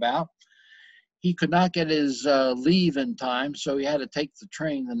talk about. He could not get his leave in time, so he had to take the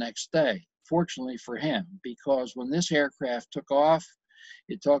train the next day. Fortunately for him, because when this aircraft took off,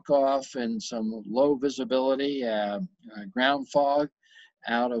 it took off in some low visibility, ground fog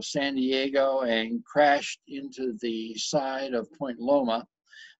out of San Diego and crashed into the side of Point Loma.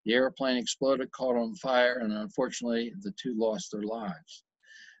 The airplane exploded, caught on fire, and unfortunately, the two lost their lives.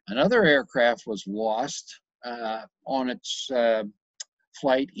 Another aircraft was lost on its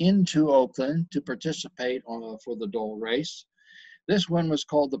flight into Oakland to participate for the Dole race. This one was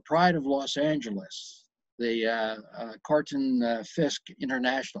called the Pride of Los Angeles, the Carton Fisk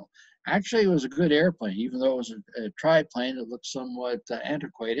International. Actually, it was a good airplane, even though it was a triplane. It looked somewhat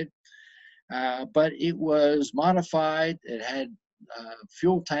antiquated, but it was modified. It had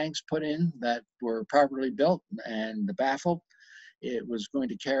fuel tanks put in that were properly built and baffled. It was going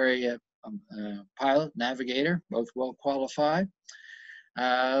to carry a pilot, navigator, both well qualified.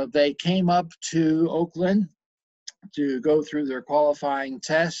 They came up to Oakland to go through their qualifying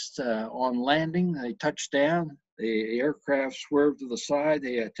test. On landing, they touched down. The aircraft swerved to the side.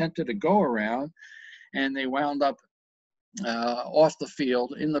 They attempted to go around, and they wound up off the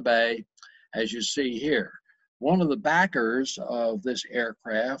field in the bay, as you see here. One of the backers of this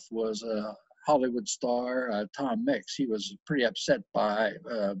aircraft was a Hollywood star, Tom Mix. He was pretty upset by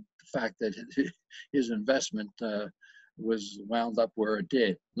the fact that his investment was wound up where it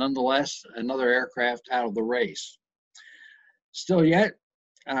did. Nonetheless, another aircraft out of the race. Still yet,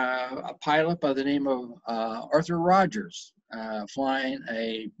 a pilot by the name of Arthur Rogers, flying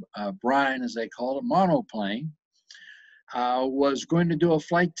a Brine, as they call it, monoplane, was going to do a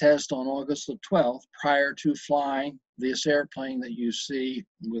flight test on August the 12th prior to flying this airplane that you see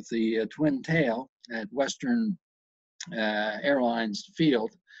with the twin tail at Western Airlines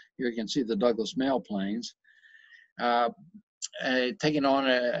Field. Here you can see the Douglas Mail planes. Taking on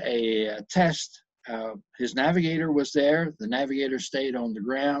a test. His navigator was there. The navigator stayed on the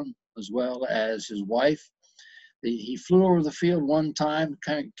ground, as well as his wife. He flew over the field one time,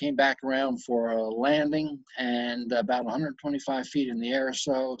 kind of came back around for a landing, and about 125 feet in the air or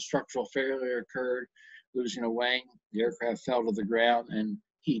so, structural failure occurred, losing a wing. The aircraft fell to the ground, and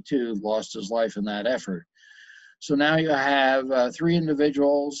he too lost his life in that effort. So now you have 3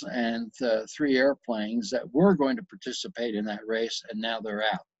 individuals and 3 airplanes that were going to participate in that race, and now they're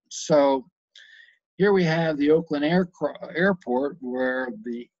out. So here we have the Oakland Airport, where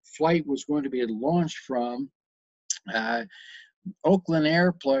the flight was going to be launched from. Oakland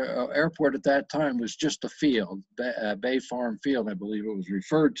Airport at that time was just a field, Bay Farm Field, I believe it was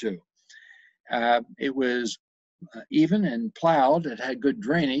referred to. It was even and plowed. It had good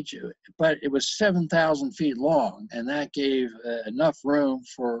drainage, but it was 7,000 feet long, and that gave enough room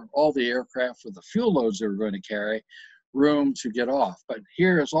for all the aircraft with the fuel loads they were going to carry, room to get off. But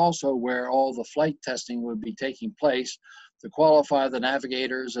here is also where all the flight testing would be taking place to qualify the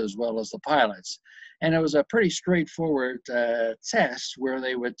navigators as well as the pilots. And it was a pretty straightforward test where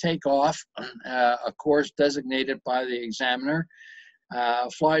they would take off a course designated by the examiner,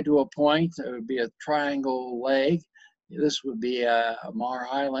 fly to a point. It would be a triangle leg. This would be Mar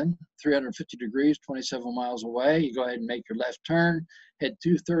Island, 350 degrees, 27 miles away. You go ahead and make your left turn, head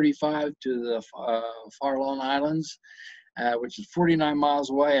 235 to the Farallon Islands, which is 49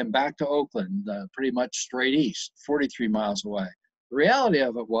 miles away, and back to Oakland, pretty much straight east, 43 miles away. The reality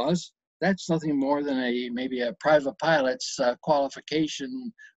of it was, that's nothing more than maybe a private pilot's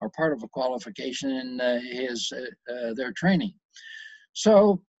qualification, or part of a qualification in their training.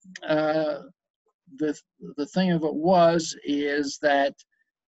 So the thing of it is that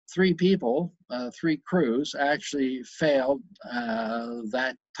 3 people, 3 crews, actually failed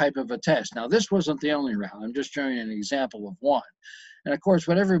that type of a test. Now, this wasn't the only round. I'm just showing you an example of one. And of course,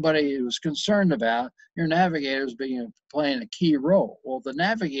 what everybody was concerned about, your navigators playing a key role. Well, the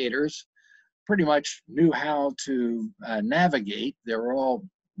navigators pretty much knew how to navigate. They were all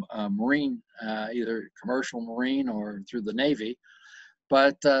Marine, either commercial Marine or through the Navy,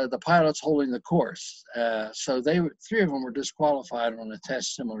 but the pilots holding the course. So 3 of them were disqualified on a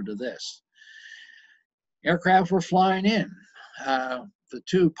test similar to this. Aircraft were flying in. The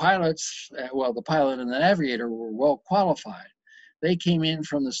 2 pilots, well, the pilot and the navigator, were well qualified. They came in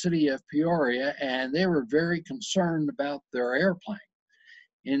from the city of Peoria, and they were very concerned about their airplane,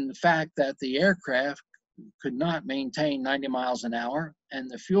 in the fact that the aircraft could not maintain 90 miles an hour,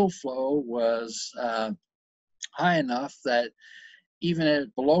 and the fuel flow was high enough that even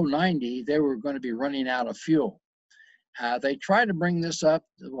at below 90, they were going to be running out of fuel. They tried to bring this up,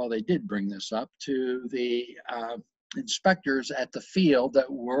 well, they did bring this up to the inspectors at the field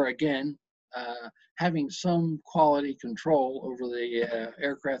that were, again, having some quality control over the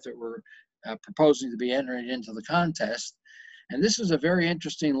aircraft that were proposing to be entering into the contest. And this is a very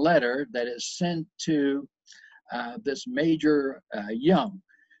interesting letter that is sent to this Major Young,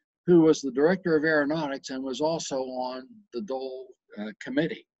 who was the director of aeronautics and was also on the Dole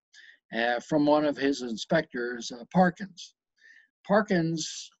committee, from one of his inspectors, Parkins.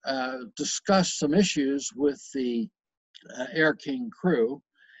 Parkins discussed some issues with the Air King crew,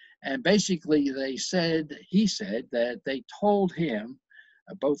 and basically he said that they told him,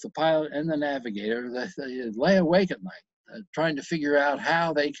 both the pilot and the navigator, that they lay awake at night trying to figure out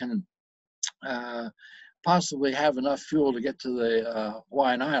how they can possibly have enough fuel to get to the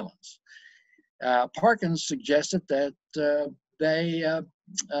Hawaiian Islands. Parkins suggested that they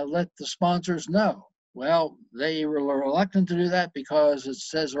let the sponsors know. Well, they were reluctant to do that because it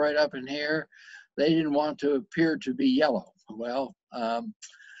says right up in here, they didn't want to appear to be yellow. Well,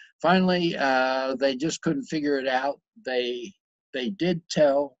 finally, they just couldn't figure it out. They did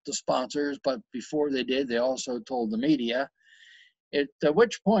tell the sponsors, but before they did, they also told the media. At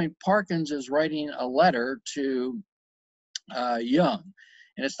which point, Parkins is writing a letter to Young.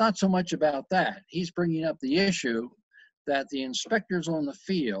 And it's not so much about that. He's bringing up the issue that the inspectors on the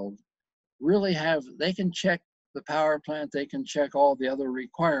field really they can check the power plant, they can check all the other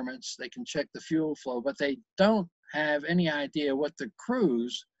requirements, they can check the fuel flow, but they don't have any idea what the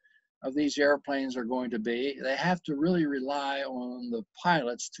crews of these airplanes are going to be. They have to really rely on the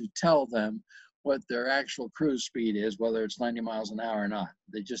pilots to tell them what their actual cruise speed is, whether it's 90 miles an hour or not.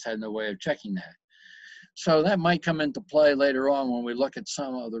 They just had no way of checking that. So that might come into play later on when we look at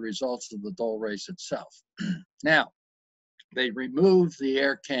some of the results of the Dole race itself. Now, they removed the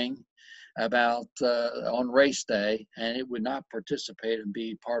Air King on race day, and it would not participate and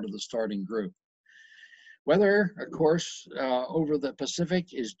be part of the starting group. Weather, of course, over the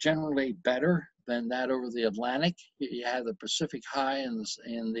Pacific is generally better than that over the Atlantic. You have the Pacific high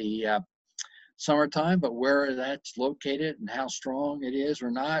in the summertime, but where that's located and how strong it is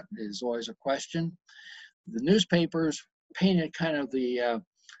or not is always a question. The newspapers painted kind of the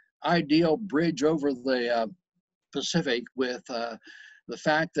ideal bridge over the Pacific with the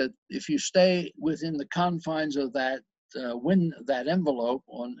fact that if you stay within the confines of that envelope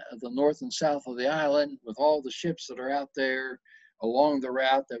on the north and south of the island, with all the ships that are out there along the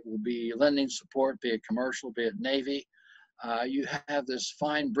route that will be lending support, be it commercial, be it Navy, you have this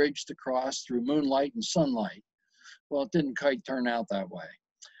fine bridge to cross through moonlight and sunlight. Well, it didn't quite turn out that way.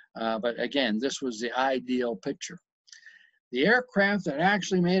 But again, this was the ideal picture. The aircraft that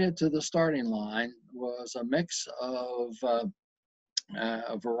actually made it to the starting line was a mix of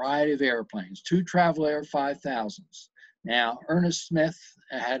a variety of airplanes, 2 Travel Air 5000s. Now, Ernest Smith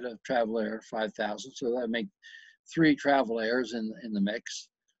had a Travel Air 5000, so that make 3 Travel Airs in the mix.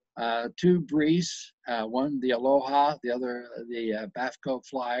 2 Breeze, one the Aloha, the other the Bafco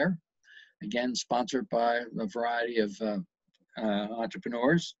Flyer, again sponsored by a variety of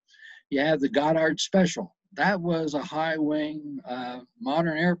entrepreneurs. You have the Goddard Special. That was a high wing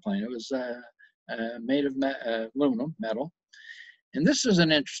modern airplane. It was made of aluminum, metal. And this is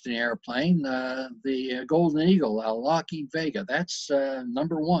an interesting airplane, the Golden Eagle, Lockheed Vega. That's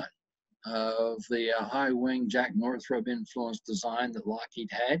 #1 of the high wing Jack Northrop influenced design that Lockheed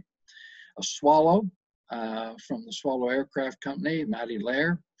had. A Swallow from the Swallow Aircraft Company, Matty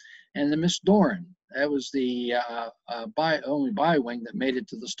Lair, and the Miss Doran. That was the only bi-wing that made it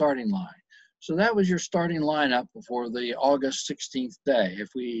to the starting line. So that was your starting lineup before the August 16th day. If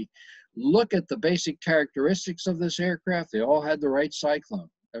we look at the basic characteristics of this aircraft, they all had the right cyclone,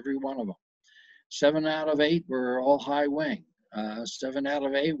 every one of them. 7 out of 8 were all high wing. 7 out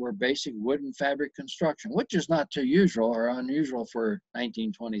of 8 were basic wood and fabric construction, which is not too usual or unusual for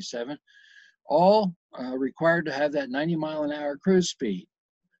 1927. All required to have that 90-mile-an-hour cruise speed,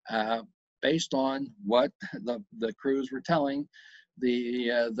 based on what the crews were telling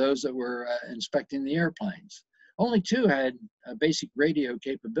those that were inspecting the airplanes. Only 2 had a basic radio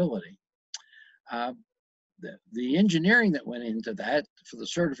capability. The engineering that went into that for the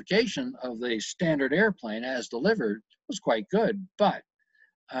certification of the standard airplane as delivered was quite good, but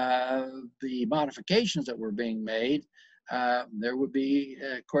the modifications that were being made, there would be,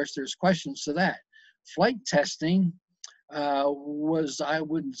 of course, there's questions to that. Flight testing was, I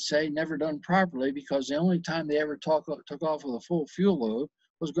would say, never done properly, because the only time they ever took off with a full fuel load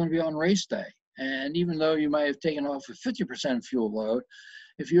was going to be on race day. And even though you might have taken off with 50% fuel load,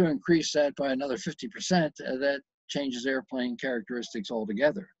 if you increase that by another 50%, that changes airplane characteristics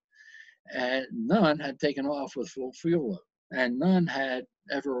altogether. and none had taken off with full fuel load, and none had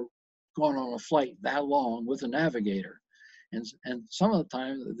ever gone on a flight that long with a navigator. And some of the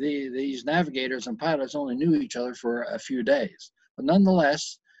time, these navigators and pilots only knew each other for a few days. But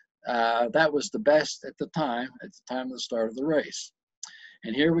nonetheless, that was the best at the time of the start of the race.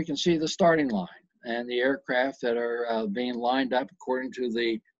 And here we can see the starting line and the aircraft that are being lined up according to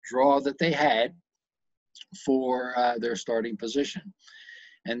the draw that they had for their starting position.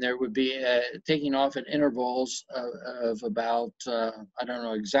 And there would be taking off at intervals of about, I don't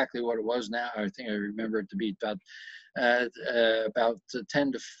know exactly what it was now. I think I remember it to be about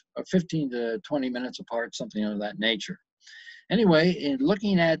 10 to 15 to 20 minutes apart, something of that nature. Anyway, in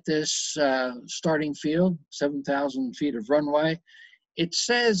looking at this starting field, 7,000 feet of runway, it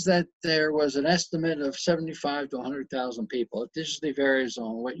says that there was an estimate of 75 to 100,000 people. It usually varies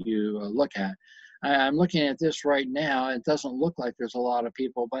on what you look at. I'm looking at this right now. It doesn't look like there's a lot of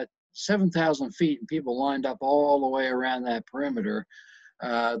people, but 7,000 feet and people lined up all the way around that perimeter,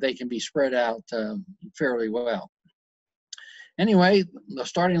 they can be spread out fairly well. Anyway, the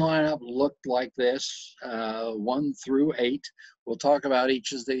starting lineup looked like this, 1 through 8. We'll talk about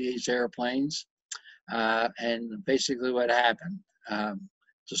each of these airplanes and basically what happened.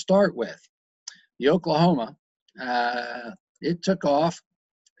 To start with, the Oklahoma, it took off,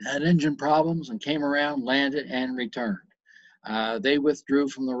 had engine problems, and came around, landed, and returned. They withdrew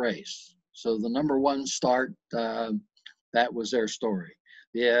from the race. So the number 1 start, that was their story.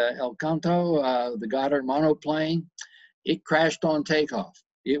 The El Canto, the Goddard monoplane, it crashed on takeoff.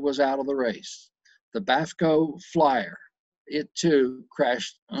 It was out of the race. The Bafco Flyer, it too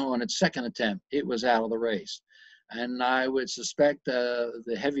crashed on its second attempt. It was out of the race. And I would suspect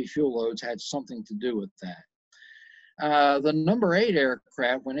the heavy fuel loads had something to do with that. The number 8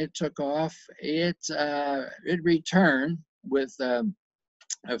 aircraft, when it took off, it returned with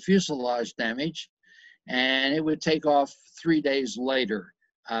a fuselage damage, and it would take off 3 days later.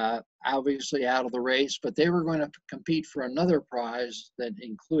 Obviously out of the race, but they were going to compete for another prize that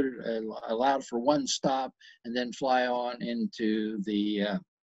included allowed for 1 stop and then fly on into the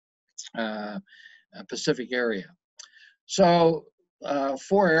Pacific area. So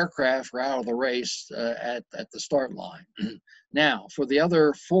 4 aircraft were out of the race at the start line. Now, for the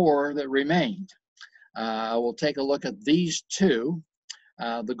other 4 that remained, we'll take a look at these 2.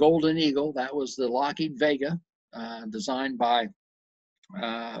 The Golden Eagle, that was the Lockheed Vega, designed by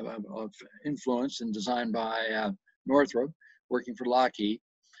influence and designed by Northrop, working for Lockheed.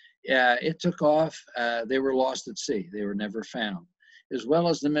 It took off. They were lost at sea. They were never found, as well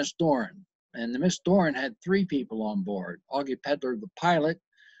as the Miss Doran. And the Miss Doran had 3 people on board. Augie Pedler, the pilot,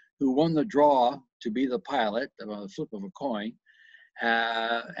 who won the draw to be the pilot, a flip of a coin,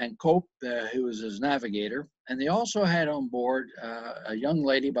 and Cope, who was his navigator. And they also had on board a young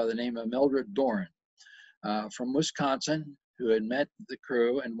lady by the name of Mildred Doran from Wisconsin, who had met the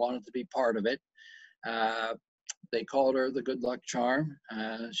crew and wanted to be part of it. They called her the Good Luck Charm.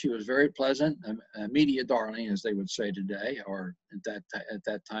 She was very pleasant, a media darling, as they would say today, or at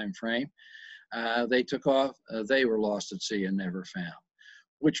that time frame. They took off. They were lost at sea and never found.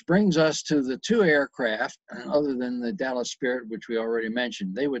 Which brings us to the 2 aircraft, other than the Dallas Spirit, which we already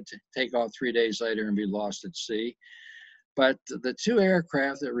mentioned. They would take off 3 days later and be lost at sea. But the 2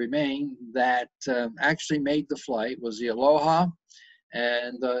 aircraft that remained that actually made the flight was the Aloha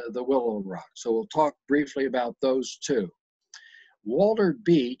and the Willow Rock. So we'll talk briefly about those 2. Walter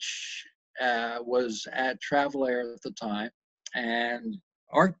Beach was at Travel Air at the time, and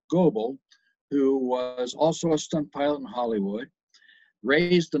Art Goebel, who was also a stunt pilot in Hollywood,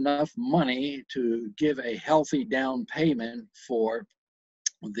 raised enough money to give a healthy down payment for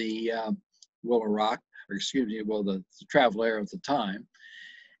the Willow Rock, or excuse me, well, the Travel Air at the time,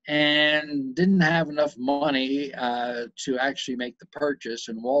 and didn't have enough money to actually make the purchase.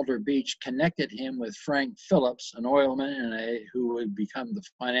 And Walter Beach connected him with Frank Phillips, an oilman who would become the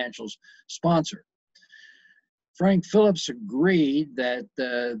financial sponsor. Frank Phillips agreed that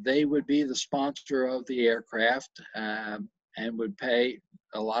they would be the sponsor of the aircraft and would pay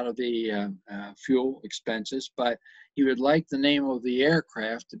a lot of the fuel expenses, but he would like the name of the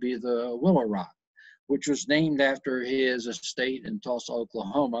aircraft to be the Willow Rock, which was named after his estate in Tulsa,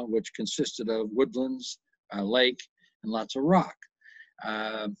 Oklahoma, which consisted of woodlands, a lake, and lots of rock.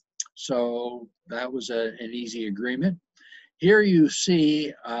 So that was an easy agreement. Here you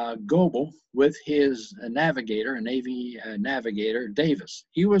see Goebel with his navigator, a Navy navigator, Davis.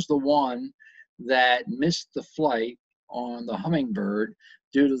 He was the one that missed the flight on the Hummingbird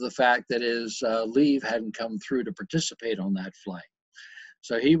due to the fact that his leave hadn't come through to participate on that flight.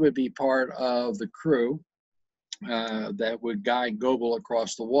 So he would be part of the crew. that would guide Goebel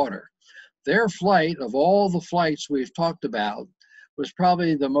across the water. Their flight, of all the flights we've talked about, was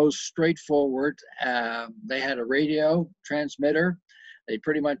probably the most straightforward. They had a radio transmitter. They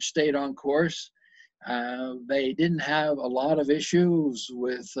pretty much stayed on course. They didn't have a lot of issues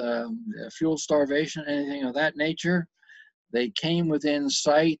with fuel starvation, anything of that nature. They came within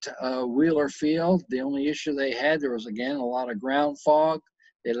sight of Wheeler Field. The only issue they had, there was again a lot of ground fog.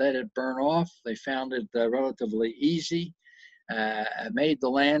 They let it burn off. They found it relatively easy, made the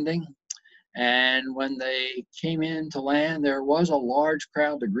landing. And when they came in to land, there was a large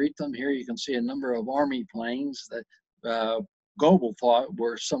crowd to greet them. Here you can see a number of Army planes that Goebel thought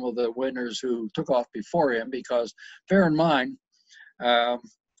were some of the winners who took off before him, because bear in mind,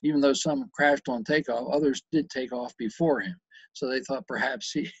 even though some crashed on takeoff, others did take off before him. So they thought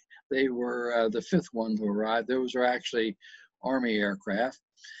perhaps they were the fifth one to arrive. Those are actually Army aircraft.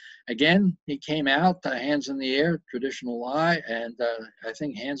 Again, he came out, hands in the air, traditional lie, and I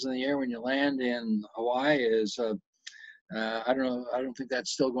think hands in the air when you land in Hawaii is, I don't know, I don't think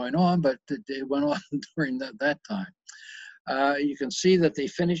that's still going on, but it went on during that time. You can see that they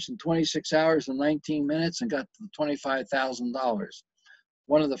finished in 26 hours and 19 minutes and got $25,000.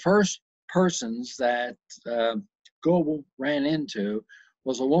 One of the first persons that Goebel ran into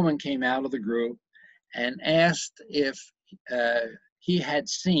was a woman came out of the group and asked if he had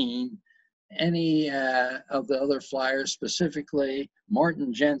seen any of the other flyers, specifically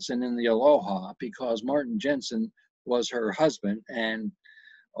Martin Jensen in the Aloha, because Martin Jensen was her husband, and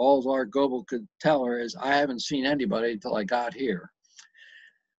all Art Goebel could tell her is, I haven't seen anybody until I got here.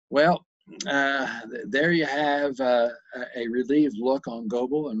 Well, there you have a relieved look on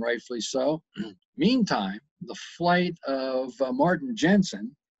Goebel, and rightfully so. Meantime, the flight of Martin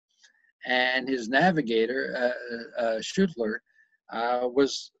Jensen and his navigator, Schüttler,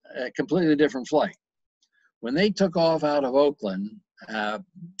 was a completely different flight. When they took off out of Oakland,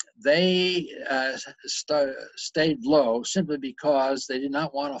 they stayed low simply because they did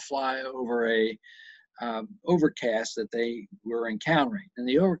not want to fly over a overcast that they were encountering, and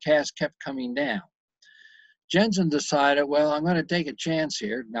the overcast kept coming down. Jensen decided, well, I'm going to take a chance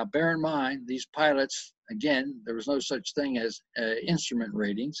here. Now, bear in mind, these pilots, again, there was no such thing as instrument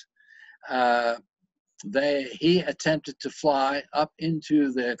ratings. He attempted to fly up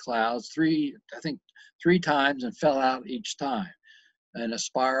into the clouds three times and fell out each time in a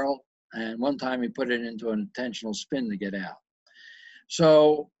spiral. And one time he put it into an intentional spin to get out.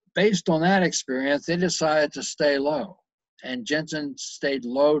 So based on that experience, they decided to stay low. And Jensen stayed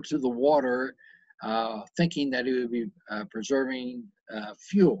low to the water, thinking that he would be preserving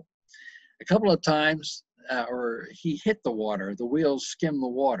fuel. A couple of times, or he hit the water, the wheels skimmed the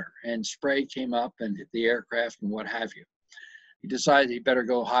water, and spray came up and hit the aircraft and what have you. He decided he better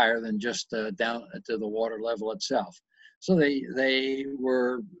go higher than just down to the water level itself. So they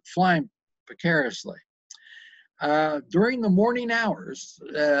were flying precariously. During the morning hours,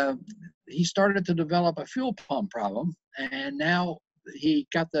 he started to develop a fuel pump problem, and now he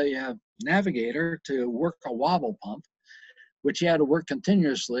got the navigator to work a wobble pump, which he had to work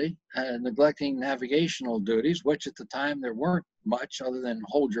continuously, neglecting navigational duties, which at the time there weren't much other than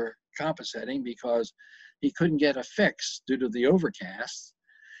hold your compass heading, because he couldn't get a fix due to the overcast.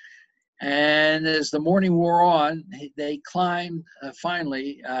 And as the morning wore on, they climbed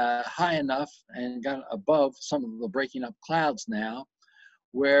finally high enough and got above some of the breaking up clouds now,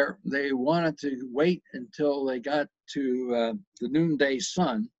 where they wanted to wait until they got to the noonday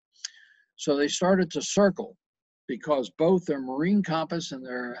sun. So they started to circle, because both their marine compass and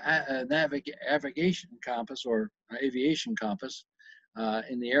their navigation compass, or aviation compass,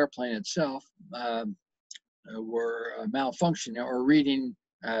 in the airplane itself were malfunctioning or reading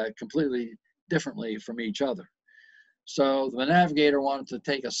completely differently from each other. So the navigator wanted to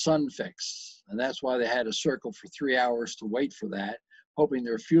take a sun fix, and that's why they had to circle for 3 hours to wait for that, hoping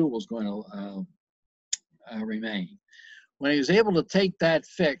their fuel was going to remain. When he was able to take that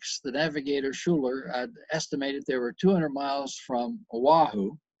fix, the navigator Schüttler estimated they were 200 miles from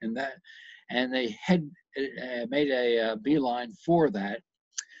Oahu, and they made a beeline for that.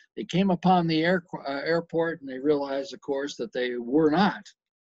 They came upon the airport, and they realized, of course, that they were not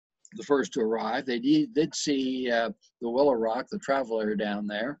the first to arrive. They did see the Willow Rock, the traveler down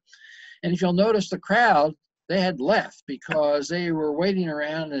there. And if you'll notice, the crowd, they had left because they were waiting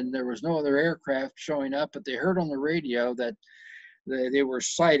around and there was no other aircraft showing up, but they heard on the radio that they were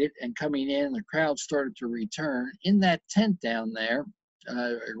sighted and coming in. The crowd started to return. In that tent down there,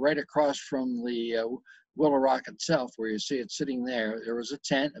 right across from the Willow Rock itself, where you see it sitting there, there was a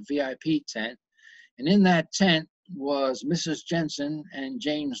tent, a VIP tent. And in that tent was Mrs. Jensen and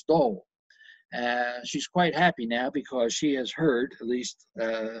James Dole. She's quite happy now because she has heard, at least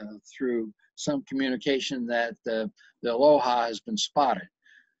through some communication, that the Aloha has been spotted.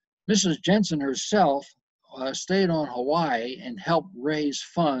 Mrs. Jensen herself stayed on Hawaii and helped raise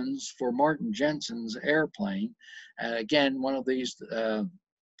funds for Martin Jensen's airplane. Again, one of these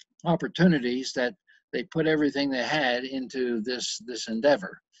opportunities that they put everything they had into this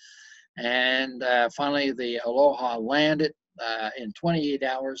endeavor. And finally, the Aloha landed in 28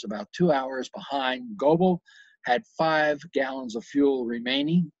 hours, about 2 hours behind. Goebel had 5 gallons of fuel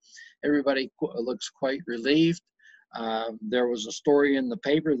remaining. Everybody looks quite relieved. There was a story in the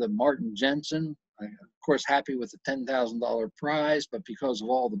paper that Martin Jensen, of course, happy with the $10,000 prize, but because of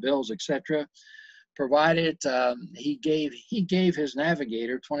all the bills, etc., provided he gave his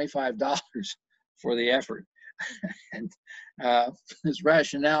navigator $25 for the effort. And his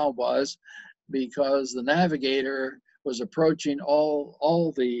rationale was because the navigator was approaching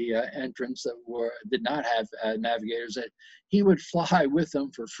all the entrants that did not have navigators, that he would fly with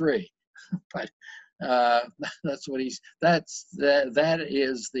them for free. But that's what that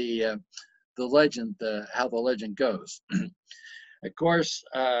is the legend, how the legend goes. Of course,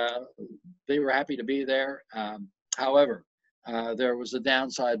 they were happy to be there. However, there was a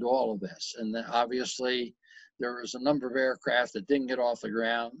downside to all of this, and obviously there was a number of aircraft that didn't get off the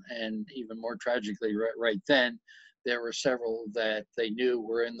ground, and even more tragically, right then, there were several that they knew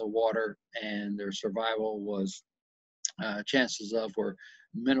were in the water, and their survival was chances of were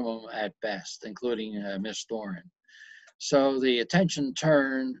minimum at best, including Miss Doran. So the attention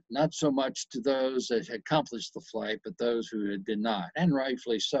turned not so much to those that had accomplished the flight, but those who did not, and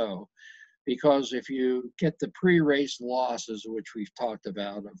rightfully so, because if you get the pre-race losses, which we've talked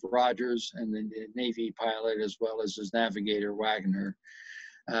about, of Rogers and the Navy pilot, as well as his navigator Wagner,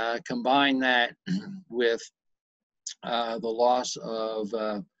 combine that with the loss of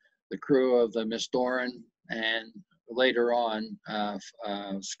the crew of the Miss Doran, and later on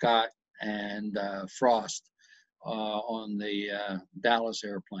Scott and Frost on the Dallas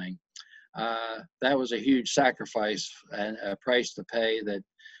airplane. That was a huge sacrifice and a price to pay that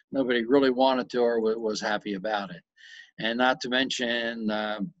nobody really wanted to or was happy about it. And not to mention,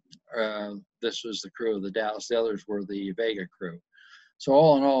 this was the crew of the Dallas. The others were the Vega crew. So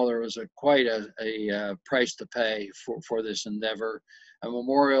all in all, there was quite a price to pay for this endeavor. A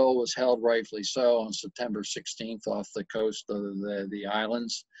memorial was held, rightfully so, on September 16th off the coast of the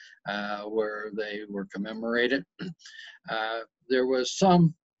islands where they were commemorated. There was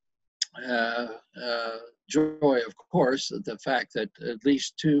some joy, of course, the fact that at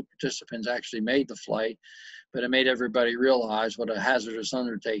least 2 participants actually made the flight, but it made everybody realize what a hazardous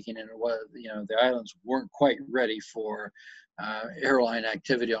undertaking, and it was, the islands weren't quite ready for airline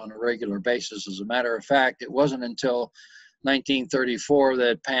activity on a regular basis. As a matter of fact, it wasn't until 1934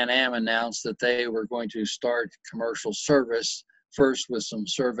 that Pan Am announced that they were going to start commercial service, first with some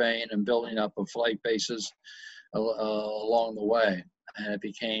surveying and building up of flight bases along the way. And it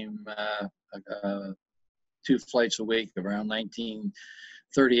became 2 flights a week around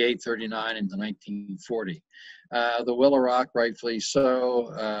 1938, 39 into 1940. The Willow Rock, rightfully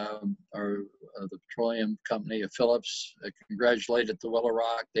so, the petroleum company of Phillips congratulated the Willow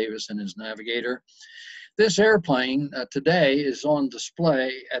Rock, Davis and his navigator. This airplane today is on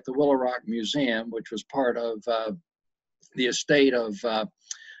display at the Willow Rock Museum, which was part of the estate of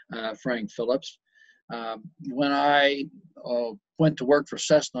Frank Phillips. When I went to work for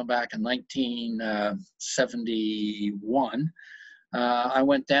Cessna back in 1971, I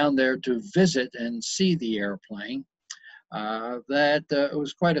went down there to visit and see the airplane. It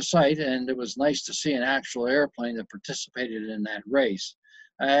was quite a sight, and it was nice to see an actual airplane that participated in that race.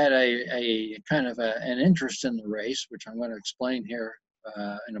 I had a kind of an interest in the race, which I'm going to explain here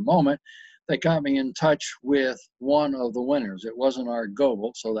in a moment, that got me in touch with one of the winners. It wasn't our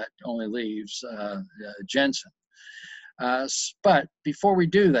Goebel, so that only leaves Jensen. But before we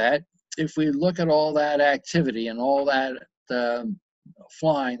do that, if we look at all that activity and all that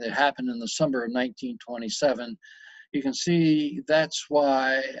flying that happened in the summer of 1927, you can see that's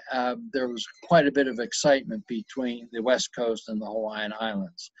why there was quite a bit of excitement between the West Coast and the Hawaiian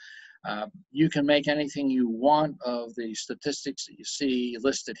Islands. You can make anything you want of the statistics that you see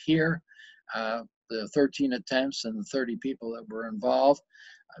listed here, the 13 attempts and the 30 people that were involved.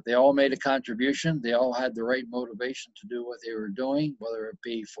 They all made a contribution. They all had the right motivation to do what they were doing, whether it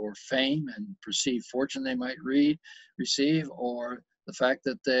be for fame and perceived fortune they might receive, or the fact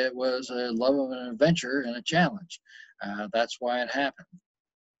that there was a love of an adventure and a challenge. That's why it happened.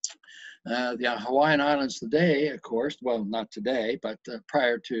 The Hawaiian Islands today, of course, well, not today, but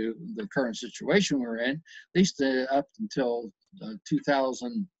prior to the current situation we're in, at least up until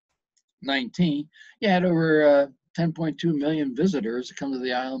 2000, 19, you had over 10.2 million visitors that come to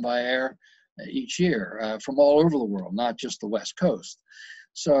the island by air each year from all over the world, not just the West Coast.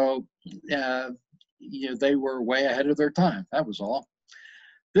 So, they were way ahead of their time. That was all.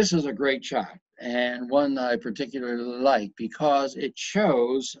 This is a great shot, and one I particularly like because it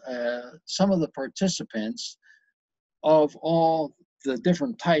shows some of the participants of all the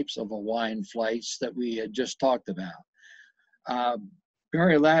different types of Hawaiian flights that we had just talked about.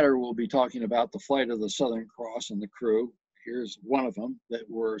 Barry Latter will be talking about the flight of the Southern Cross and the crew. Here's one of them that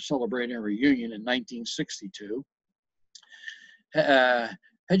were celebrating a reunion in 1962.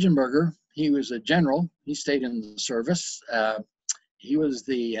 Hedgenberger, he was a general. He stayed in the service. He was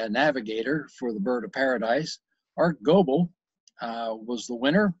the navigator for the Bird of Paradise. Art Goebel was the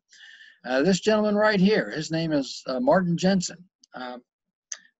winner. This gentleman right here, his name is Martin Jensen.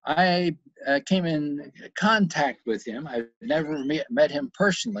 I came in contact with him. I've never met him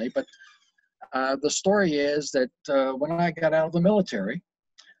personally, but the story is that when I got out of the military,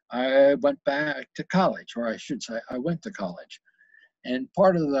 I went back to college, or I should say I went to college. And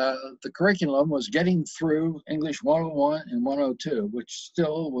part of the curriculum was getting through English 101 and 102, which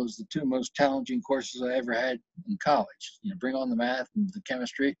still was the two most challenging courses I ever had in college. Bring on the math and the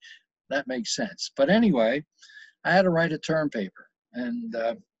chemistry, that makes sense. But anyway, I had to write a term paper. And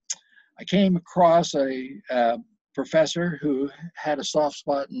I came across a professor who had a soft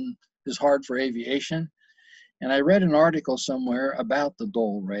spot in his heart for aviation. And I read an article somewhere about the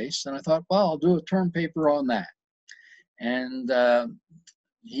Dole race. And I thought, well, I'll do a term paper on that. And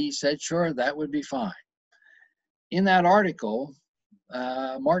he said, sure, that would be fine. In that article,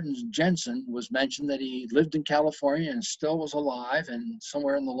 Martin Jensen was mentioned that he lived in California and still was alive and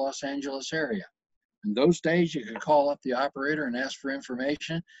somewhere in the Los Angeles area. In those days, you could call up the operator and ask for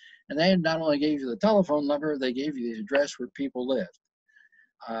information. And they not only gave you the telephone number, they gave you the address where people lived.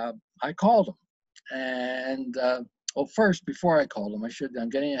 I called him. And, well, first, before I called him, I'm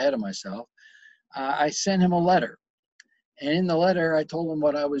getting ahead of myself. I sent him a letter. And in the letter, I told him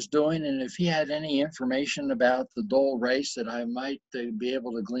what I was doing, and if he had any information about the Dole race that I might be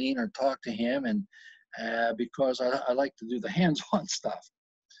able to glean or talk to him, and because I like to do the hands-on stuff.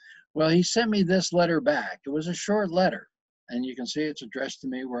 Well, he sent me this letter back. It was a short letter, and you can see it's addressed to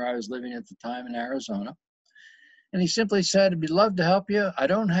me where I was living at the time in Arizona. And he simply said, I'd love to help you. I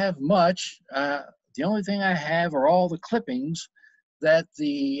don't have much. The only thing I have are all the clippings that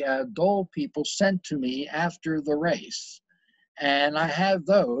the Dole people sent to me after the race. And I have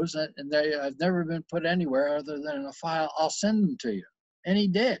those, and I've never been put anywhere other than in a file. I'll send them to you. And he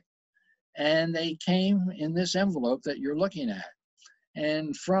did. And they came in this envelope that you're looking at.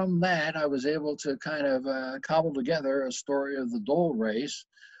 And from that, I was able to kind of cobble together a story of the Dole race,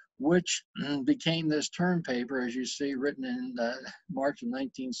 which became this term paper, as you see, written in March of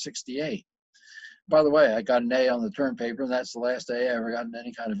 1968. By the way, I got an A on the term paper, and that's the last A I ever got in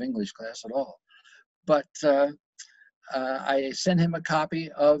any kind of English class at all. But I sent him a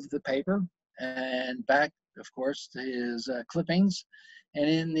copy of the paper and back, of course, to his clippings. And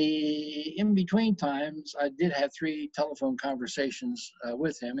in the in-between times, I did have 3 telephone conversations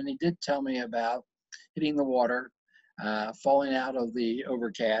with him, and he did tell me about hitting the water, falling out of the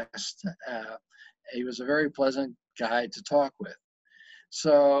overcast. He was a very pleasant guy to talk with.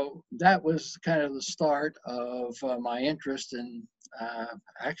 So that was kind of the start of my interest in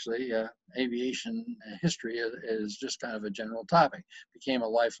aviation history is just kind of a general topic. Became a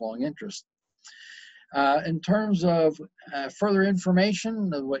lifelong interest. In terms of further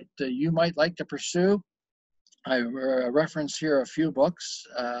information, what you might like to pursue, I reference here a few books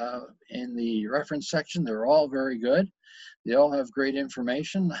in the reference section. They're all very good. They all have great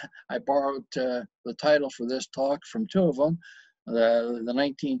information. I borrowed the title for this talk from 2 of them, the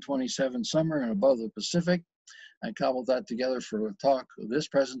 1927 Summer and Above the Pacific. I cobbled that together for a talk of this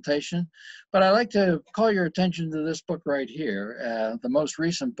presentation. But I'd like to call your attention to this book right here, the most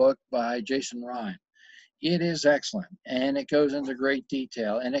recent book by Jason Ryan. It is excellent, and it goes into great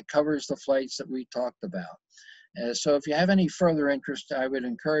detail, and it covers the flights that we talked about. So if you have any further interest, I would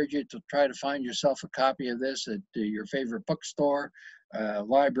encourage you to try to find yourself a copy of this at your favorite bookstore,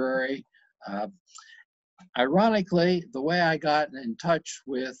 library. Ironically, the way I got in touch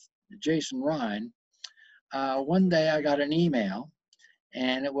with Jason Ryan, one day I got an email,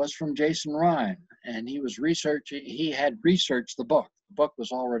 and it was from Jason Ryan, and he had researched the book. The book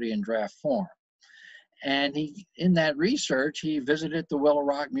was already in draft form. And in that research, he visited the Willow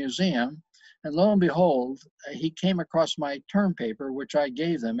Rock Museum, and lo and behold, he came across my term paper, which I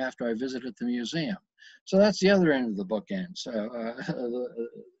gave them after I visited the museum. So that's the other end of the bookend.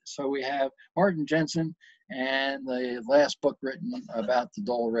 So we have Martin Jensen and the last book written about the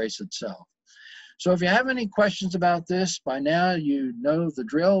Dole race itself. So if you have any questions about this, by now you know the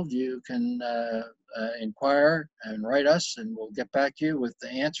drill. You can inquire and write us, and we'll get back to you with the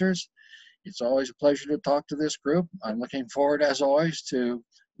answers. It's always a pleasure to talk to this group. I'm looking forward, as always, to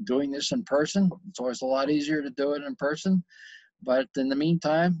doing this in person. It's always a lot easier to do it in person. But in the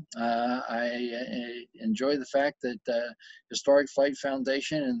meantime, I enjoy the fact that Historic Flight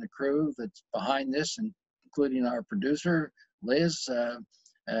Foundation and the crew that's behind this, including our producer, Liz,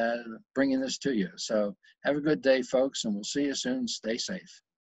 bringing this to you. So have a good day, folks, and we'll see you soon. Stay safe.